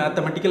பண்ண முடியும்,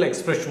 மேத்தமெட்டிக்கல்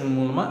எக்ஸ்பிரஷன்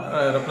மூலமாக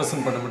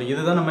ரெப்ரசன்ட் பண்ண முடியும்.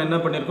 இதுதான் நம்ம என்ன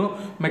பண்ணியிருக்கோம்,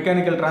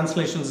 mechanical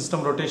translation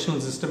system,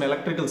 rotational system,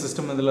 electrical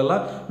system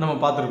இதிலெல்லாம் நம்ம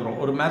பார்த்துருக்குறோம்.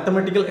 ஒரு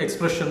மேத்தமெட்டிக்கல்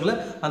எக்ஸ்பிரஷனில்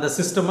அந்த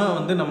சிஸ்டமை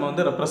நம்ம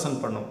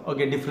ரெப்ரசன்ட் பண்ணோம்.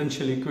 ஓகே,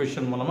 டிஃப்ரென்ஷியல்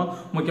ஈக்குவேஷன் மூலமாக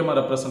முக்கியமாக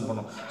ரெப்ரசன்ட்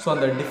பண்ணோம். ஸோ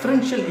அந்த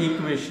டிஃப்ரென்ஷியல்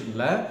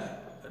ஈக்குவேஷனில்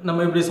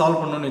நம்ம இப்படி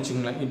சால்வ் பண்ணணும்னு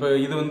வச்சுங்களேன். இப்போ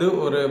இது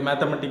ஒரு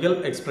மேத்தமெட்டிக்கல்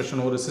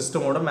எக்ஸ்பிரஷன், ஒரு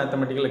சிஸ்டமோட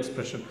mathematical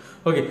expression.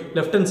 Okay,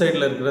 left hand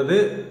சைடில் இருக்கிறது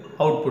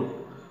அவுட்புட்,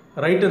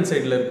 ரைட் ஹேண்ட்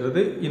சைடில்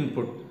இருக்கிறது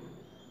இன்புட்.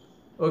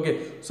 ஓகே,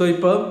 ஸோ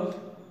இப்போ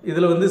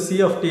இதில் C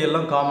of t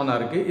எல்லாம் காமனாக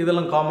இருக்குது.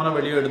 இதெல்லாம் காமனாக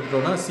வெளியே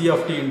எடுத்துட்டோம்னா C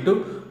of t into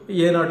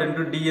A0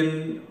 into dn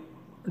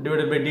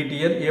divided by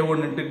dtn,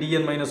 A1 into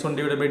dn minus 1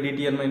 divided by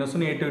dtn minus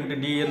 1, A2 into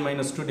dn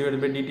minus 2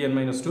 divided by dtn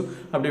minus 2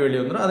 அப்படி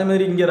வெளியே வந்துடும்.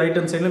 அதேமாதிரி இங்கே ரைட்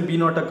ஹேண்ட் சைடில்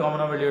B0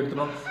 காமனாக வெளியே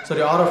எடுத்துட்டோம்.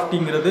 சாரி, R of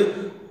tங்கிறது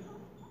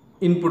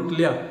இன்புட்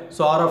இல்லையா?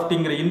 ஸோ ஆர் ஆஃப்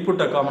டிங்கிற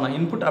இன்புட்டை காமனாக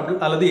இன்புட் அப்படி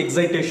அல்லது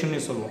எக்ஸைட்டேஷன்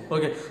சொல்லுவோம்.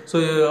 ஓகே, ஸோ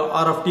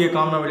ஆர் ஆஃப் டியை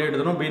காமனாக வெளியே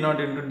எடுத்துடும்.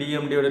 B0 into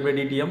dm divided by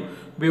dtm,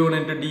 B1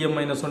 into dm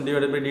minus 1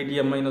 divided by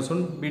dtm minus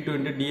 1, B2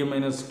 into dm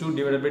minus 2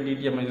 divided by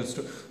dtm minus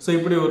 2. So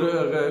இப்படி ஒரு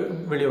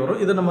வெளியே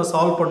வரும். இதை நம்ம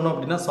சால்வ் பண்ணோம்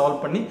அப்படின்னா சால்வ்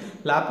பண்ணி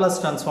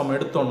லேப்லாஸ் ட்ரான்ஸ்ஃபார்ம்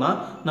எடுத்தோம்னா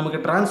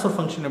நமக்கு ட்ரான்ஸ்ஃபர்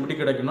ஃபங்க்ஷன் எப்படி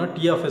கிடைக்கும்னா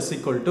T of s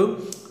equal to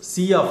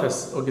C of s.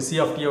 Okay,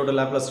 C of t ஓட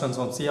Laplace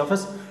transform C of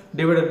s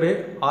divided by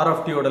R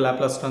of t ஓட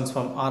Laplace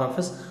transform R of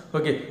s.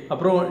 Okay,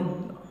 அப்புறம்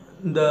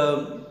இந்த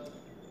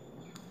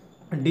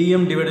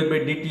dm divided by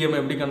dtm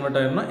எப்படி convert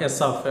ஆயிரும்னா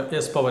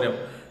s power m,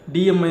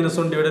 dm minus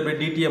 1 divided by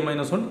dtm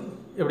minus 1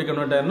 எப்படி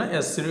convert ஆயிரும்னா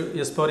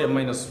s power m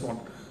minus 1.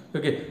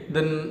 Okay,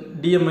 then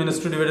dm minus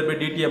 2 divided by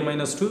dtm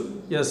minus 2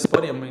 s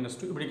power m minus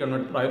 2 இப்படி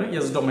convert ஆயிரும்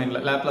s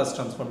டொமைனில் Laplace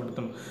transform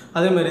எடுத்தணும்.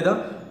 அதே மாதிரி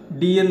தான்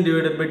dn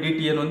divided by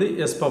dtn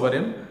s power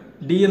n,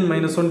 dn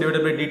minus 1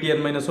 divided by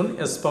dtn minus 1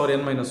 s power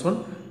n minus 1,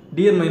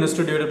 dn minus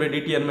 2 divided by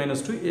dtn minus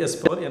 2 s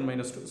power n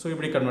minus 2. So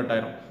இப்படி convert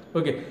ஆயிரும்.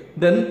 Okay,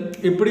 தென்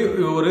இப்படி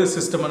ஒரு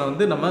சிஸ்டமை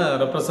நம்ம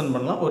represent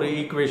பண்ணலாம் ஒரு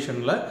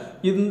ஈக்குவேஷனில்.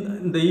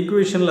 இந்த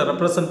ஈக்குவேஷனில்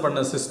ரெப்ரசன்ட்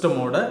பண்ண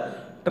சிஸ்டமோட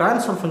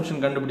ட்ரான்ஸ்ஃபர்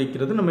ஃபங்க்ஷன்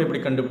கண்டுபிடிக்கிறது நம்ம இப்படி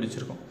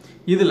கண்டுபிடிச்சிருக்கோம்.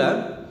 இதில்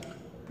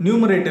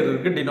நியூமரேட்டர்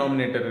இருக்குது,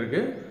 டினாமினேட்டர்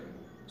இருக்குது.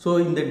 ஸோ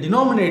இந்த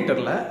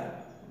டினாமினேட்டரில்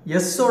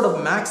எஸ்ஸோட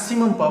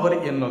மேக்ஸிமம் பவர்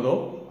என்னதோ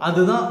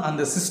அதுதான்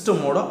அந்த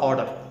சிஸ்டமோட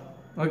ஆர்டர்.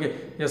 ஓகே,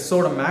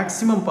 எஸ்ஸோட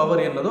மேக்ஸிமம்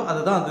பவர் என்னதோ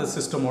அதுதான் அந்த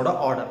சிஸ்டமோட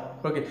ஆர்டர்.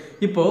 ஓகே,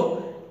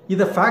 இப்போது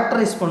இதை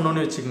ஃபேக்டரைஸ்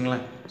பண்ணோன்னு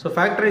வச்சுக்கோங்களேன். ஸோ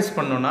ஃபேக்டரைஸ்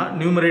பண்ணோன்னா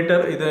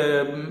நியூமரேட்டர், இது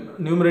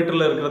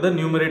நியூமரேட்டரில் இருக்கிறத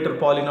நியூமரேட்டர்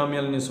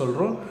பாலினாமியல்னு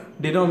சொல்கிறோம்,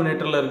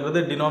 டினாமினேட்டரில் இருக்கிறது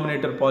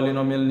டினாமினேட்டர்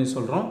பாலினாமியல்னு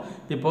சொல்கிறோம்.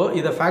 இப்போது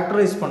இதை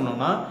ஃபேக்டரைஸ்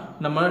பண்ணோன்னா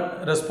நம்ம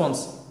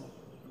ரெஸ்பான்ஸ்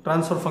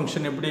ட்ரான்ஸ்ஃபர்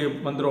ஃபங்க்ஷன் எப்படி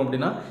வந்துடும்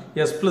அப்படின்னா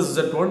s plus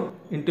z1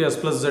 into s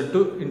plus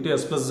z2 into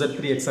s plus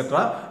z3 etc.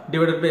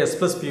 divided by s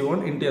plus p1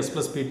 into s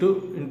plus p2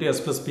 into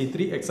s plus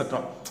p3 etc.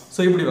 So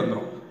இப்படி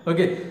வந்துடும்.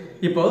 Okay,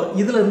 இப்போ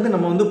இதில் இருந்து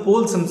நம்ம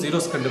poles and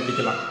zeros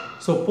கண்டுபிடிக்கலாம்.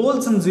 So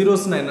poles and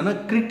ஜீரோஸ்னா என்னென்னா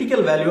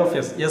critical value of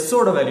S,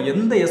 எஸ்ஸோட value,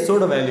 எந்த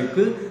எஸ்ஸோட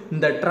வேல்யூக்கு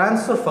இந்த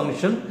ட்ரான்ஸ்ஃபர்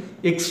ஃபங்க்ஷன்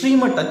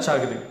எக்ஸ்ட்ரீமாக டச்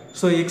ஆகுது.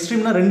 ஸோ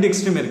எக்ஸ்ட்ரீம்னா ரெண்டு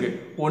எக்ஸ்ட்ரீம் இருக்குது,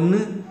 ஒன்று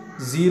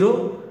 0,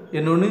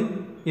 இன்னொன்று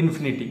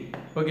இன்ஃபினிட்டி.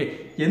 ஓகே,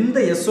 எந்த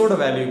எஸ்ஸோட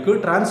வேல்யூக்கு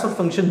ட்ரான்ஸ்ஃபர்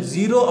ஃபங்க்ஷன்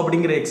 0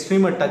 அப்படிங்கிற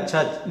எக்ஸ்ட்ரீமை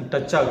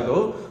டச் ஆகுதோ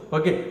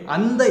ஓகே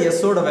அந்த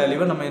எஸ்ஸோட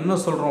வேல்யூவை நம்ம என்ன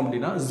சொல்கிறோம்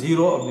அப்படின்னா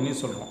 0 அப்படின்னு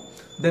சொல்கிறோம்.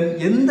 தென்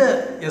எந்த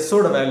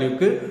எஸ்ஸோட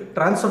வேல்யூக்கு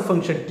transfer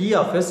function T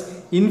of s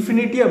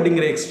infinity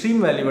அப்படிங்கிற எக்ஸ்ட்ரீம்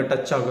வேல்யூவை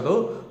டச் ஆகுதோ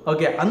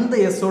ஓகே அந்த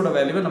எஸ்ஸோட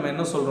வேல்யூவை நம்ம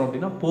என்ன சொல்கிறோம்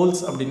அப்படின்னா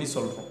போல்ஸ் அப்படின்னு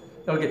சொல்கிறோம்.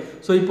 ஓகே,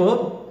 ஸோ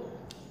இப்போது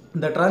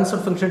இந்த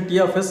transfer function T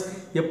of s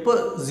எப்போ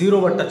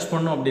 0வை டச்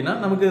பண்ணோம் அப்படின்னா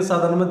நமக்கு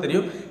சாதாரணமாக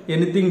தெரியும்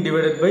எனிதிங்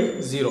டிவைடட் பை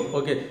 0.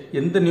 ஓகே,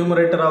 எந்த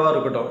நியூமரேட்டராக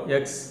இருக்கட்டும்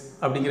எக்ஸ்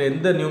அப்படிங்கிற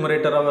எந்த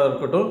நியூமரேட்டராக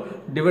இருக்கட்டும்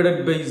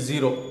டிவைடட் பை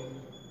 0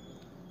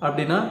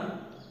 அப்படின்னா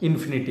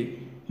இன்ஃபினிட்டி.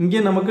 இங்கே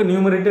நமக்கு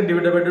நியூமரேட்டர்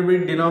டிவைடட் பை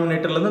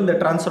டினாமினேட்டரில் தான் இந்த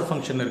ட்ரான்ஸ்ஃபர்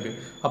ஃபங்க்ஷன் இருக்குது.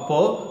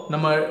 அப்போது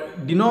நம்ம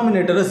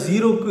டினாமினேட்டரை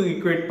 0க்கு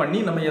ஈக்குவேட் பண்ணி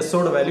நம்ம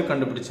எஸ்ஸோட வேல்யூ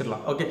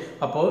கண்டுபிடிச்சிடலாம். ஓகே,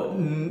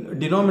 அப்போது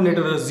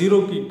டினாமினேட்டரை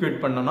 0க்கு ஈக்குவேட்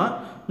பண்ணோன்னா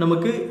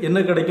நமக்கு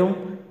என்ன கிடைக்கும்,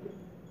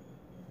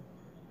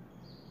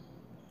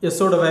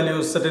 எஸ்ஸோட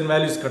வேல்யூஸ் சர்டன்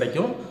வேல்யூஸ்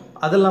கிடைக்கும்.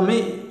 அதெல்லாமே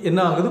என்ன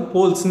ஆகுது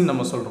போல்ஸ்ன்னு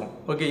நம்ம சொல்கிறோம்.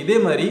 ஓகே, இதே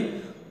மாதிரி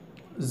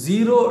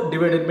 0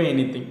 divided by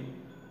anything.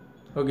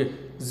 Okay,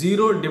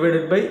 0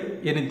 divided by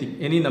anything,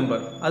 any number,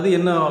 அது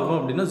என்ன ஆகும்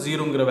அப்படின்னா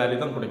 0ங்கிற வேல்யூ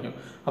தான் கிடைக்கும்.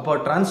 அப்போ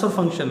ட்ரான்ஸ்ஃபர்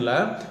ஃபங்க்ஷனில்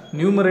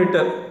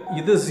நியூமரேட்டர்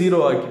இது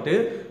 0 ஆக்கிட்டு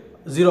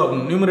 0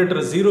 ஆகணும்,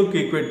 நியூமரேட்டரை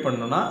 0க்கு ஈக்குவேட்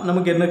பண்ணோன்னா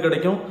நமக்கு என்ன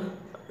கிடைக்கும்?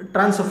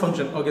 Transfer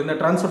function. ஓகே, இந்த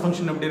ட்ரான்ஸ்ஃபர்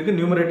ஃபங்க்ஷன் எப்படி இருக்குது?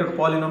 Numerator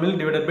polynomial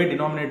divided by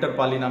denominator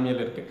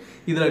polynomial இருக்குது.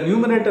 இதில்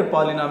நியூமரேட்டர்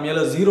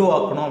பாலினாமியலை 0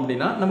 ஆக்கணும்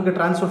அப்படின்னா நமக்கு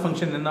ட்ரான்ஸ்ஃபர்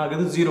ஃபங்க்ஷன் என்ன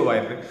ஆகுது? 0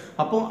 ஆயிடுது.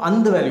 அப்போ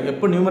அந்த வேல்யூ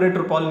எப்போ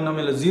நியூமரேட்டர்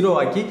பாலினாமியலை 0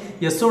 ஆக்கி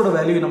எஸ்ஸோட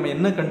வேல்யூ நம்ம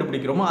என்ன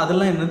கண்டுபிடிக்கிறோமோ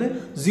அதெல்லாம் என்னது?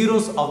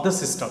 Zeros of the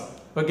system.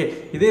 Okay,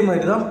 இதே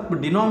மாதிரி தான்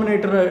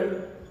டினாமினேட்டரை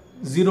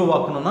 0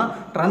 ஆக்கணும்னா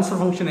ட்ரான்ஸ்ஃபர்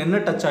ஃபங்க்ஷன் என்ன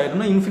டச்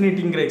ஆயிரும்னா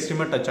இன்ஃபினிட்டிங்கிற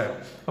எக்ஸ்ட்ரீமாக டச் ஆயிரும்.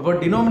 அப்போ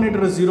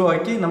டினாமினேட்டரை 0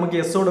 ஆக்கி நமக்கு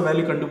எஸ்ஸோட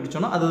வேல்யூ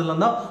கண்டுபிடிச்சோன்னா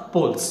அதெல்லாம் தான்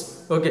போல்ஸ்.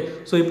 ஓகே,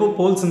 ஸோ இப்போ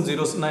போல்ஸ் அண்ட்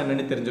ஜீரோஸ் நான்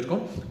என்னென்னு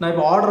தெரிஞ்சிருக்கோம். நான்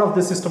இப்போ ஆர்டர் ஆஃப்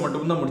தி சிஸ்டம்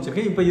மட்டும் தான்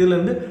முடிச்சிருக்கேன். இப்போ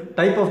இதுலேருந்து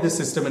டைப் ஆஃப் தி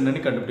சிஸ்டம்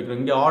என்னென்னு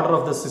கண்டுபிடிக்கிறோம். இங்கே ஆர்டர்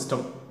ஆஃப் த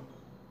சிஸ்டம்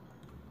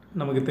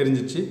நமக்கு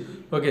தெரிஞ்சிச்சு.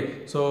 ஓகே,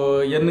 ஸோ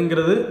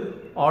என்னங்கிறது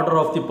order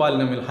of the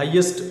polynomial,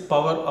 highest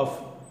power of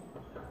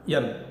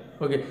n.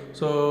 Okay,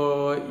 so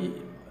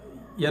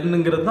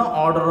என்னங்கிறது தான்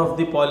ஆர்டர் ஆஃப்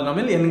தி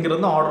பாலினாமியல்,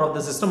 என்னங்கிறது தான் ஆர்டர் ஆஃப்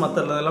தி சிஸ்டம்.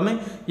 மற்ற எல்லாமே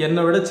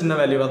என்னை விட சின்ன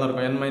வேல்யூவாக தான்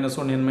இருக்கும். n-1,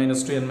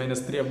 n-2,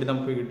 n-3 அப்படி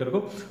தான் போய்கிட்டு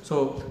இருக்கும். ஸோ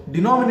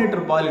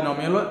டினாமினேட்டர்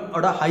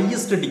பாலினாமியலோட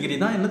ஹையஸ்ட் டிகிரி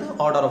தான் என்னது?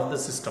 Order of the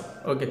system.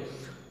 Okay,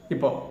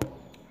 இப்போ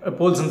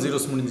போல்ஸ் அண்ட்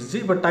ஜீரோஸ் முடிஞ்சிச்சு.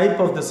 இப்போ டைப்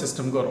ஆஃப் த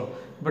சிஸ்டம்க்கு வரும்.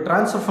 இப்போ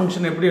ட்ரான்ஸ்ஃபர்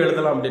ஃபங்க்ஷன் எப்படி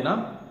எழுதலாம் அப்படின்னா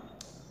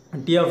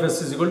T of s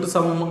is equal to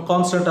some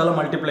கான்ஸ்டன்ட்டால்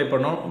multiply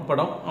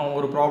படம்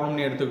ஒரு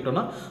ப்ராப்ளம்னு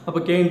எடுத்துக்கிட்டோன்னா அப்போ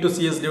k into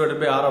cs divided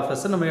by r of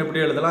s நம்ம எப்படி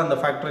எழுதலாம்? அந்த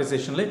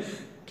ஃபேக்டரைசேஷனில்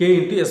k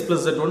into s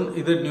plus z1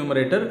 இது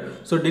நியூமரேட்டர்.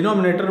 ஸோ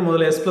டினாமினேட்டர்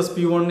முதல்ல s plus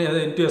p1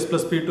 into s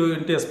plus p2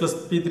 into s plus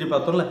p3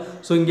 பார்த்தோம்ல.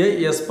 ஸோ இங்கே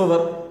s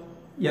பவர்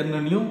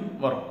n-னையும்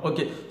வரும்.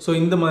 ஓகே, ஸோ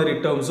இந்த மாதிரி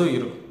டேர்ம்ஸும்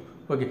இருக்கும்.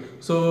 ஓகே,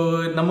 ஸோ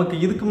நமக்கு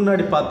இதுக்கு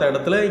முன்னாடி பார்த்த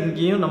இடத்துல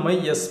இங்கேயும் நம்ம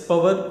s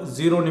பவர்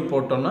 0ன்னு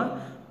போட்டோம்னா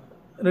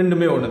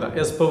ரெண்டுமே ஒன்று தான்,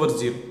 s பவர்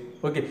 0.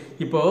 ஓகே,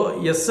 இப்போது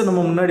எஸ்ஸை நம்ம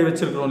முன்னாடி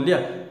வச்சுருக்கிறோம் இல்லையா,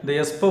 இந்த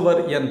s பவர்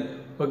n.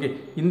 ஓகே,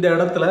 இந்த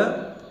இடத்துல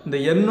இந்த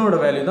என்னோட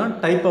வேல்யூ தான்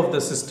டைப் ஆஃப் த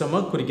சிஸ்டமை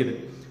குறிக்குது.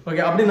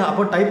 ஓகே, அப்படின்னா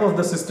அப்போ டைப் ஆஃப்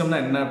த சிஸ்டம்னா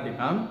என்ன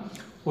அப்படின்னா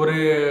ஒரு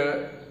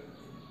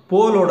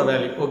போலோட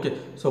வேல்யூ. ஓகே,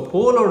 ஸோ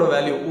போலோட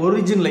வேல்யூ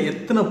ஒரிஜினில்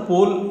எத்தனை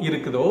போல்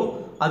இருக்குதோ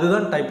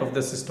அதுதான் type of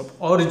the system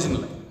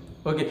ஒரிஜினில்.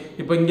 Okay,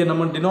 இப்போ இங்கே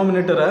நம்ம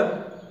டினாமினேட்டரை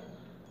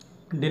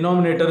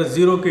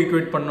 0க்கு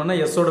ஈக்குவேட் பண்ணோன்னா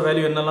எஸ்ஸோட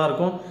வேல்யூ என்னெல்லாம்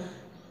இருக்கும்?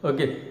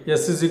 Okay,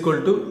 s is equal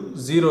to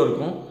 0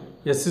 இருக்கும்,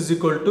 s is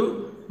equal to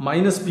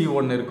minus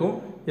p1 இருக்கும்,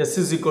 s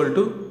is equal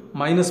to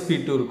minus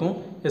p2 இருக்கும்,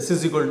 s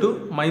is equal to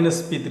minus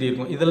p3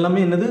 இருக்கும். இதெல்லாமே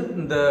என்னது?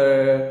 இந்த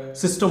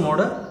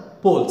சிஸ்டமோட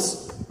போல்ஸ்.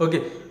 ஓகே,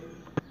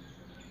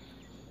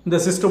 இந்த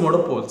சிஸ்டமோட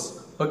போல்ஸ்.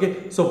 ஓகே,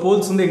 ஸோ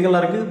போல்ஸ் வந்து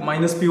எங்கெல்லாம் இருக்குது?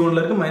 மைனஸ் p1ல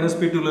இருக்குது, மைனஸ்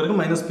p2ல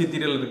இருக்குது, மைனஸ்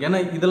p3ல இருக்குது.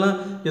 ஏன்னா இதெல்லாம்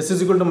s is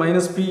equal to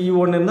minus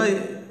p1 இருந்தால்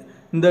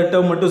இந்த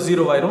டேர்ம் மட்டும்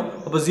 0 ஆயிரும்.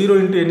 அப்போ 0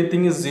 into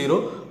anything is 0.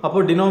 அப்போ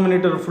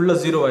டினாமினேட்டர் ஃபுல்லாக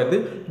 0 ஆயிடுது.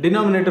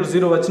 டினாமினேட்டர்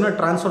 0 வச்சுன்னா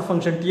transfer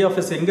function T of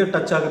s எங்கே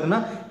டச் ஆகுதுன்னா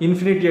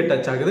இன்ஃபினிட்டியை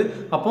டச் ஆகுது.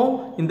 அப்போ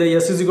இந்த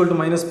s is equal to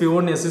minus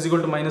p1, s is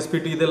equal to minus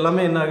p2 இது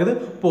எல்லாமே என்ன ஆகுது?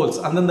 போல்ஸ்.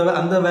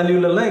 அந்த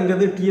வேல்யூலெல்லாம்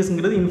எங்கிறது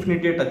ts-ங்கிறது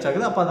இன்ஃபினிட்டியை டச்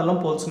ஆகுது. அப்போ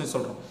அதெல்லாம் போல்ஸ்னு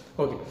சொல்கிறோம்.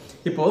 ஓகே,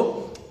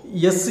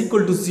 இப்போது s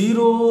equal to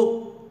 0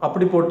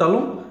 அப்படி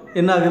போட்டாலும்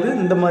என்ன ஆகுது?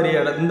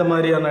 இந்த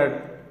மாதிரியான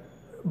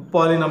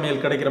பாலினாமியல்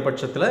கிடைக்கிற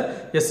பட்சத்தில்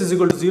s is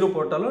equal to 0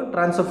 போட்டாலும்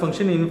ட்ரான்ஸ்ஃபர்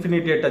ஃபங்க்ஷன்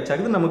இன்ஃபினிட்டியை டச்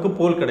ஆகுது, நமக்கு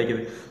போல்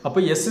கிடைக்குது. அப்போ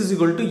s is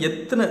equal to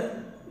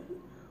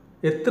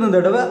எத்தனை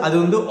தடவை அது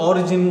வந்து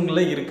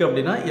ஆரிஜினில் இருக்குது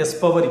அப்படின்னா s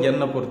பவர்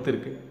n பொறுத்து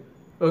இருக்குது.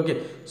 Okay,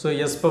 so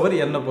s power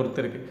n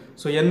பொறுத்து இருக்குது.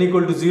 ஸோ n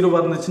equal to 0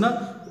 இருந்துச்சுன்னா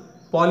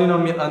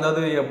பாலினாமியல்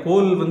அதாவது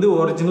போல் வந்து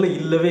ஒரிஜினில்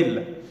இல்லவே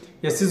இல்லை.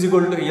 s is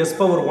equal to s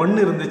power 1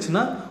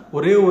 இருந்துச்சுன்னா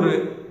ஒரே ஒரு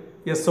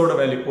எஸ்ஸோட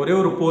வேல்யூ, ஒரே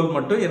ஒரு போல்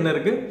மட்டும் என்ன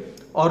இருக்குது?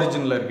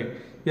 ஆரிஜினில் இருக்குது.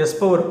 s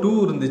பவர் 2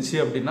 இருந்துச்சு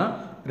அப்படின்னா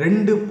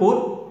 2 போல்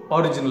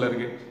ஆரிஜினில்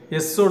இருக்குது.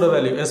 எஸ்ஸோட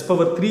வேல்யூ s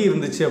பவர் 3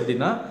 இருந்துச்சு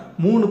அப்படின்னா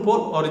 3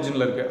 போல்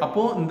ஆரிஜினில் இருக்குது.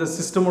 அப்போது இந்த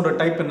சிஸ்டமோட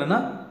டைப் என்னென்னா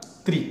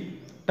 3,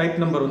 டைப்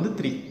நம்பர் வந்து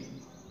 3.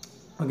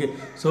 ஓகே,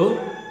 ஸோ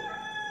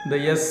இந்த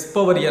s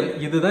பவர் n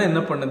இதுதான்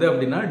என்ன பண்ணுது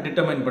அப்படின்னா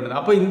டிட்டர்மைன் பண்ணுது.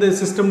 அப்போ இந்த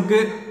சிஸ்டமுக்கு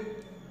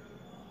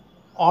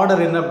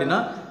ஆர்டர் என்ன அப்படின்னா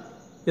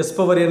s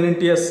power n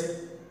into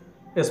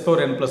s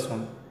power n plus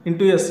 1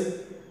 into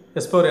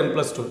s power n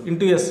plus 2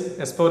 into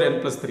s power n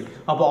plus 3.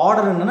 அப்போ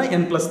ஆர்டர் என்னன்னா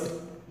n plus 3.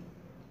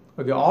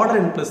 Okay, order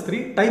n plus 3,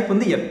 type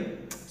வந்து n.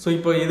 ஸோ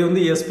இப்போ இது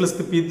வந்து s plus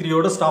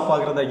p3யோட ஸ்டாப்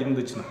ஆகிறதா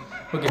இருந்துச்சுன்னா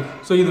okay,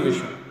 so இது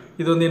விஷயம்.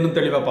 இது வந்து இன்னும்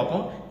தெளிவாக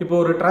பார்ப்போம். இப்போ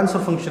ஒரு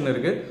ட்ரான்ஸ்ஃபர் ஃபங்க்ஷன்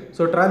இருக்குது.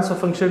 So transfer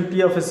function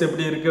T of s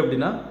எப்படி இருக்குது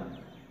அப்படின்னா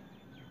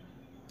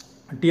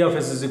T of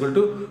s is equal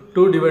to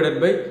 2 divided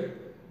by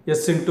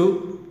s into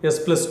s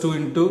plus 2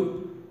 into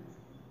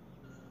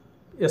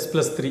s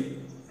plus 3.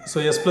 So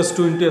s plus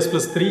 2 into s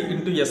plus 3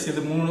 into s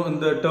இது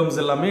இந்த terms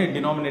எல்லாமே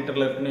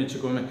டினாமினேட்டரில் இருக்குன்னு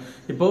வச்சுக்கோமே.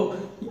 இப்போது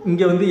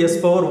இங்கே வந்து s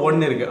பவர்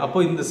 1 இருக்குது.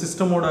 அப்போது இந்த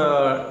சிஸ்டமோட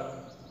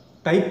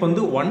டைப்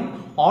வந்து 1.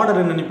 ஆர்டர்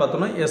என்னென்னு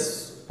பார்த்தோம்னா s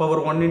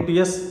power 1 into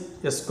s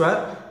square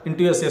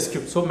into s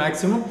cube. So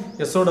maximum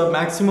எஸ்ஸோட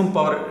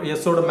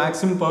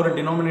maximum power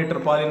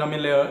denominator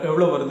polynomial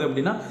எவ்வளோ வருது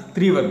அப்படின்னா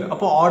 3 வருது.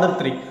 அப்போ ஆர்டர்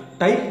 3,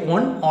 டைப்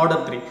 1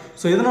 ஆர்டர் 3.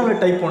 ஸோ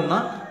எதனால் டைப் 1னா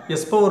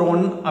s பவர்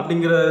 1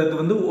 அப்படிங்கிறது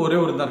வந்து ஒரே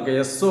ஒரு தான் இருக்குது.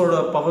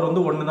 எஸ்ஸோட பவர்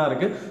வந்து 1 தான்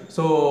இருக்குது.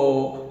 ஸோ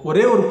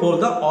ஒரே ஒரு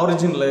போல் தான்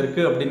ஆரிஜினில்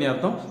இருக்குது அப்படின்னு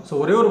அர்த்தம். ஸோ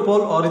ஒரே ஒரு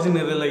போல்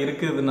ஆரிஜினில்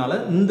இருக்கிறதுனால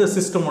இந்த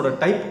சிஸ்டமோட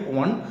டைப்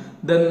 1,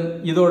 தென்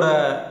இதோட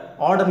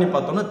ஆர்டர்னு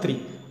பார்த்தோம்னா 3.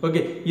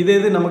 ஓகே, இதே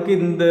இது நமக்கு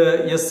இந்த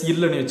எஸ்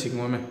இல்லைன்னு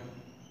வச்சுக்கோமே,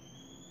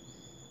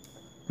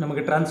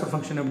 நமக்கு ட்ரான்ஸ்ஃபர்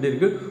ஃபங்க்ஷன் எப்படி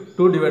இருக்குது,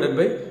 2 divided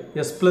by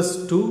S plus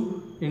 2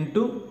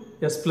 into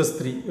S plus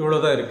 3 இவ்வளோ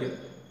தான் இருக்குது.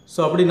 ஸோ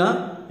அப்படின்னா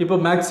இப்போ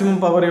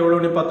மேக்ஸிமம் பவர்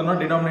எவ்வளோன்னு பார்த்தோம்னா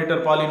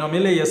denominator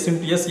polynomial S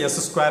into S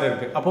square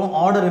இருக்குது. அப்போ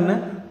ஆர்டர் என்ன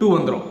 2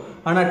 வந்துடும்.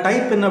 ஆனால்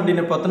டைப் என்ன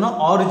அப்படின்னு பார்த்தோன்னா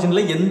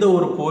ஆரிஜினில் எந்த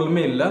ஒரு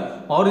போலுமே இல்லை.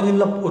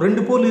 ஆரிஜினில்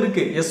 2 போல்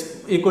இருக்குது, S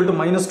equal to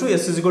 -2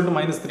 S is equal to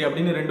 -3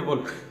 அப்படின்னு 2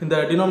 போல். இந்த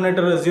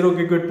டினாமினேட்டர்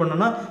 0க்கு ஈக்குவேட்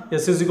பண்ணோன்னா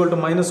எஸ் இஸ் ஈக்குவல் டு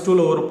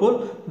 -2ல் ஒரு போல்,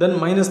 தென்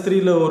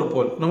 -3ல் ஒரு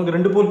போல், நமக்கு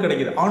 2 போல்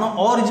கிடைக்குது. ஆனால்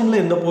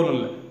ஆரிஜினில் எந்த போலும்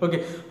இல்லை. ஓகே,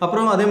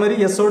 அப்புறம் அதே மாதிரி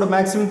எஸ்ஸோட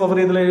மேக்ஸிமம்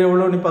பவர் இதில்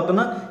எவ்வளோன்னு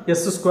பார்த்தோன்னா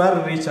எஸ்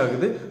ஸ்கொயர் ரீச்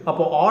ஆகுது.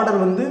 அப்போ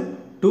ஆர்டர் வந்து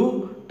 2,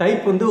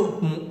 டைப் வந்து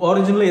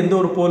ஆரிஜினில் எந்த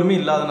ஒரு போலுமே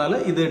இல்லாதனால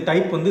இது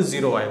டைப் வந்து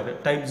 0 ஆயிடுது.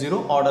 டைப் 0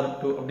 ஆர்டர்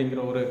 2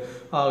 அப்படிங்கிற ஒரு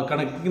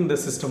கணக்குக்கு இந்த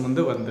சிஸ்டம்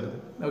வந்து வந்துடுது.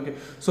 ஓகே,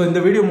 ஸோ இந்த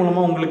வீடியோ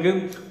மூலமாக உங்களுக்கு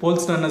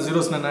போல்ஸ் என்ன,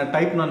 ஜீரோஸ் என்ன,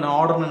 டைப் என்ன,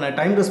 ஆர்டர் என்ன,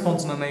 டைம்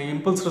ரெஸ்பான்ஸ் என்ன,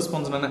 இம்பல்ஸ்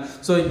ரெஸ்பான்ஸ் என்ன.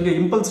 ஸோ இங்கே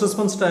இம்பல்ஸ்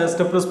ரெஸ்பான்ஸ்,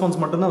 ஸ்டெப் ரெஸ்பான்ஸ்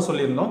மட்டும்தான்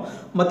சொல்லியிருந்தோம்.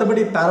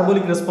 மற்றபடி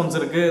பேரபோலிக் ரெஸ்பான்ஸ்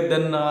இருக்குது,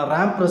 தென்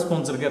ரேம்ப்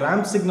ரெஸ்பான்ஸ் இருக்குது.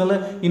 ரேம்ப் சிக்னலை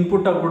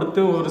இன்புட்டாக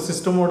கொடுத்து ஒரு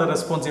சிஸ்டமோட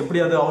ரெஸ்பான்ஸ்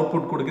எப்படி அது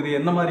அவுட்புட் கொடுக்குது,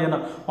 என்ன மாதிரியான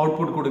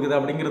அவுட்புட் கொடுக்குது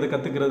அப்படிங்கிறது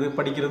கற்றுக்கிறது,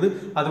 படிக்கிறது,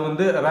 அது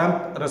வந்து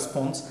ரேம்ப்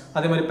ரெஸ்பான்ஸ்.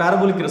 அதே மாதிரி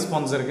பேரபோலிக்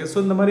ரெஸ்பான்ஸ் இருக்குது. ஸோ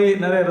இந்த மாதிரி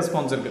நிறைய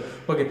ரெஸ்பான்ஸ் இருக்குது.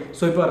 ஓகே,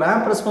 ஸோ இப்போ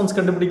ரேம்ப் ரெஸ்பான்ஸ்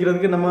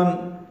கண்டுபிடிக்கிறதுக்கு நம்ம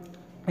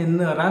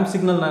இந்த ரேம்ப்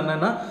சிக்னல்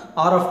என்னென்னா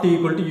R of D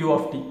equal to you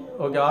off D.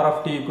 Okay, R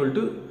of D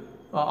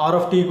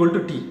equal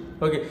to D.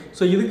 Okay,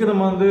 so இதுக்கு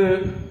நம்ம வந்து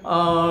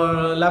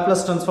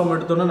லேப்லாஸ் ட்ரான்ஸ்ஃபார்ம்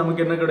எடுத்தோன்னா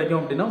நமக்கு என்ன கிடைக்கும்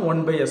அப்படின்னா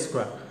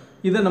 1/s².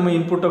 இதை நம்ம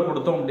இன்புட்டாக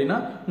கொடுத்தோம் அப்படின்னா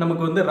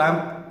நமக்கு வந்து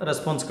ரேம்ப்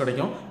ரெஸ்பான்ஸ்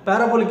கிடைக்கும்.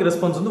 பேரபோலிக்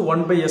ரெஸ்பான்ஸ் வந்து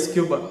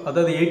 1/s³,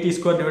 அதாவது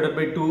 80² டிவைடட்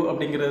பை 2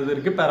 அப்படிங்கிறது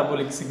இருக்குது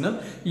parabolic signal.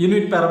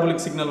 Unit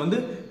parabolic signal வந்து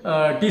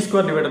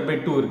t² டிவைடட் பை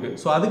 2 இருக்குது.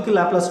 ஸோ அதுக்கு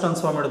லேப்லாஸ்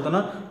ட்ரான்ஸ்ஃபார்ம்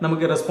எடுத்தோன்னா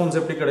நமக்கு ரெஸ்பான்ஸ்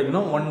எப்படி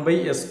கிடைக்கும்னா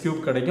 1/s³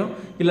 கிடைக்கும்,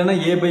 இல்லைனா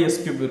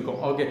a/s³ இருக்கும்.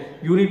 ஓகே,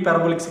 யூனிட்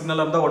பேரபோலிக்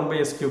சிக்னலாக இருந்தால்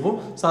 1/s³,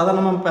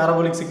 சாதாரணமாக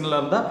பேரபோலிக்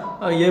சிக்னலாக இருந்தால்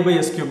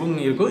a/s³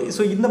 இருக்கும்.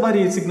 ஸோ இந்த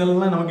மாதிரி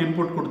சிக்னல்லாம் நமக்கு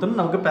இன்புட் கொடுத்தோன்னா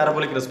நமக்கு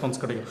பேரபோலிக்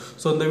ரெஸ்பான்ஸ் கிடைக்கும்.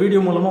 ஸோ இந்த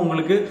வீடியோ மூலமாக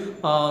உங்களுக்கு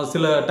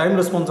சில டைம்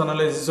ரெஸ்பான்ஸ்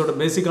அனாலிசிஸோட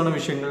பேசிக்கான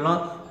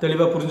விஷயங்கள்லாம்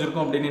தெளிவாக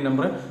புரிஞ்சிருக்கும் அப்படின்னு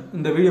நம்புகிறேன்.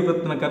 இந்த வீடியோ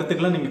பற்றின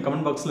கருத்துக்களை நீங்கள்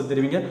கமெண்ட் பாக்ஸில்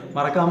தெரிவிங்க.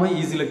 மறக்காமல்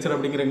ஈஸி லெக்சர்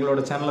அப்படிங்கிற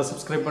எங்களோட சேனலை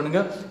சப்ஸ்கிரைப்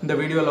பண்ணுங்கள். இந்த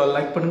வீடியோவில்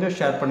லைக் பண்ணுங்கள்,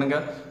 ஷேர்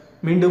பண்ணுங்கள்.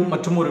 மீண்டும்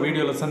மற்றும் ஒரு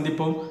வீடியோவில்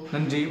சந்திப்போம்.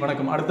 நன்றி,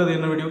 வணக்கம். அடுத்தது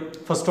என்ன video,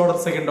 first order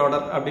second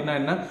order அப்படின்னா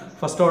என்ன,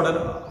 ஃபர்ஸ்ட் ஆர்டர்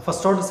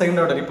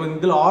செகண்ட் ஆர்டர். இப்போ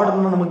இதில்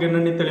ஆர்டர்னா நமக்கு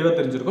என்னென்னு தெளிவாக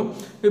தெரிஞ்சிருக்கும்.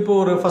 இப்போ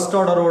ஒரு ஃபர்ஸ்ட்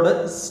ஆர்டரோட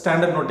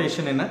ஸ்டாண்டர்ட்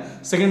நோட்டேஷன் என்ன,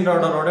 செகண்ட்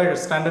ஆர்டரோட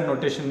ஸ்டாண்டர்ட்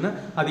நோட்டேஷன் என்ன,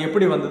 அது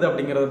எப்படி வந்தது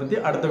அப்படிங்கிறத பற்றி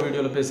அடுத்த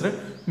வீடியோவில் பேசுகிறேன்.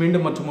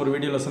 மீண்டும் மற்றும் ஒரு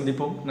வீடியோவில்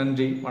சந்திப்போம்.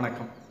 நன்றி,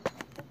 வணக்கம்.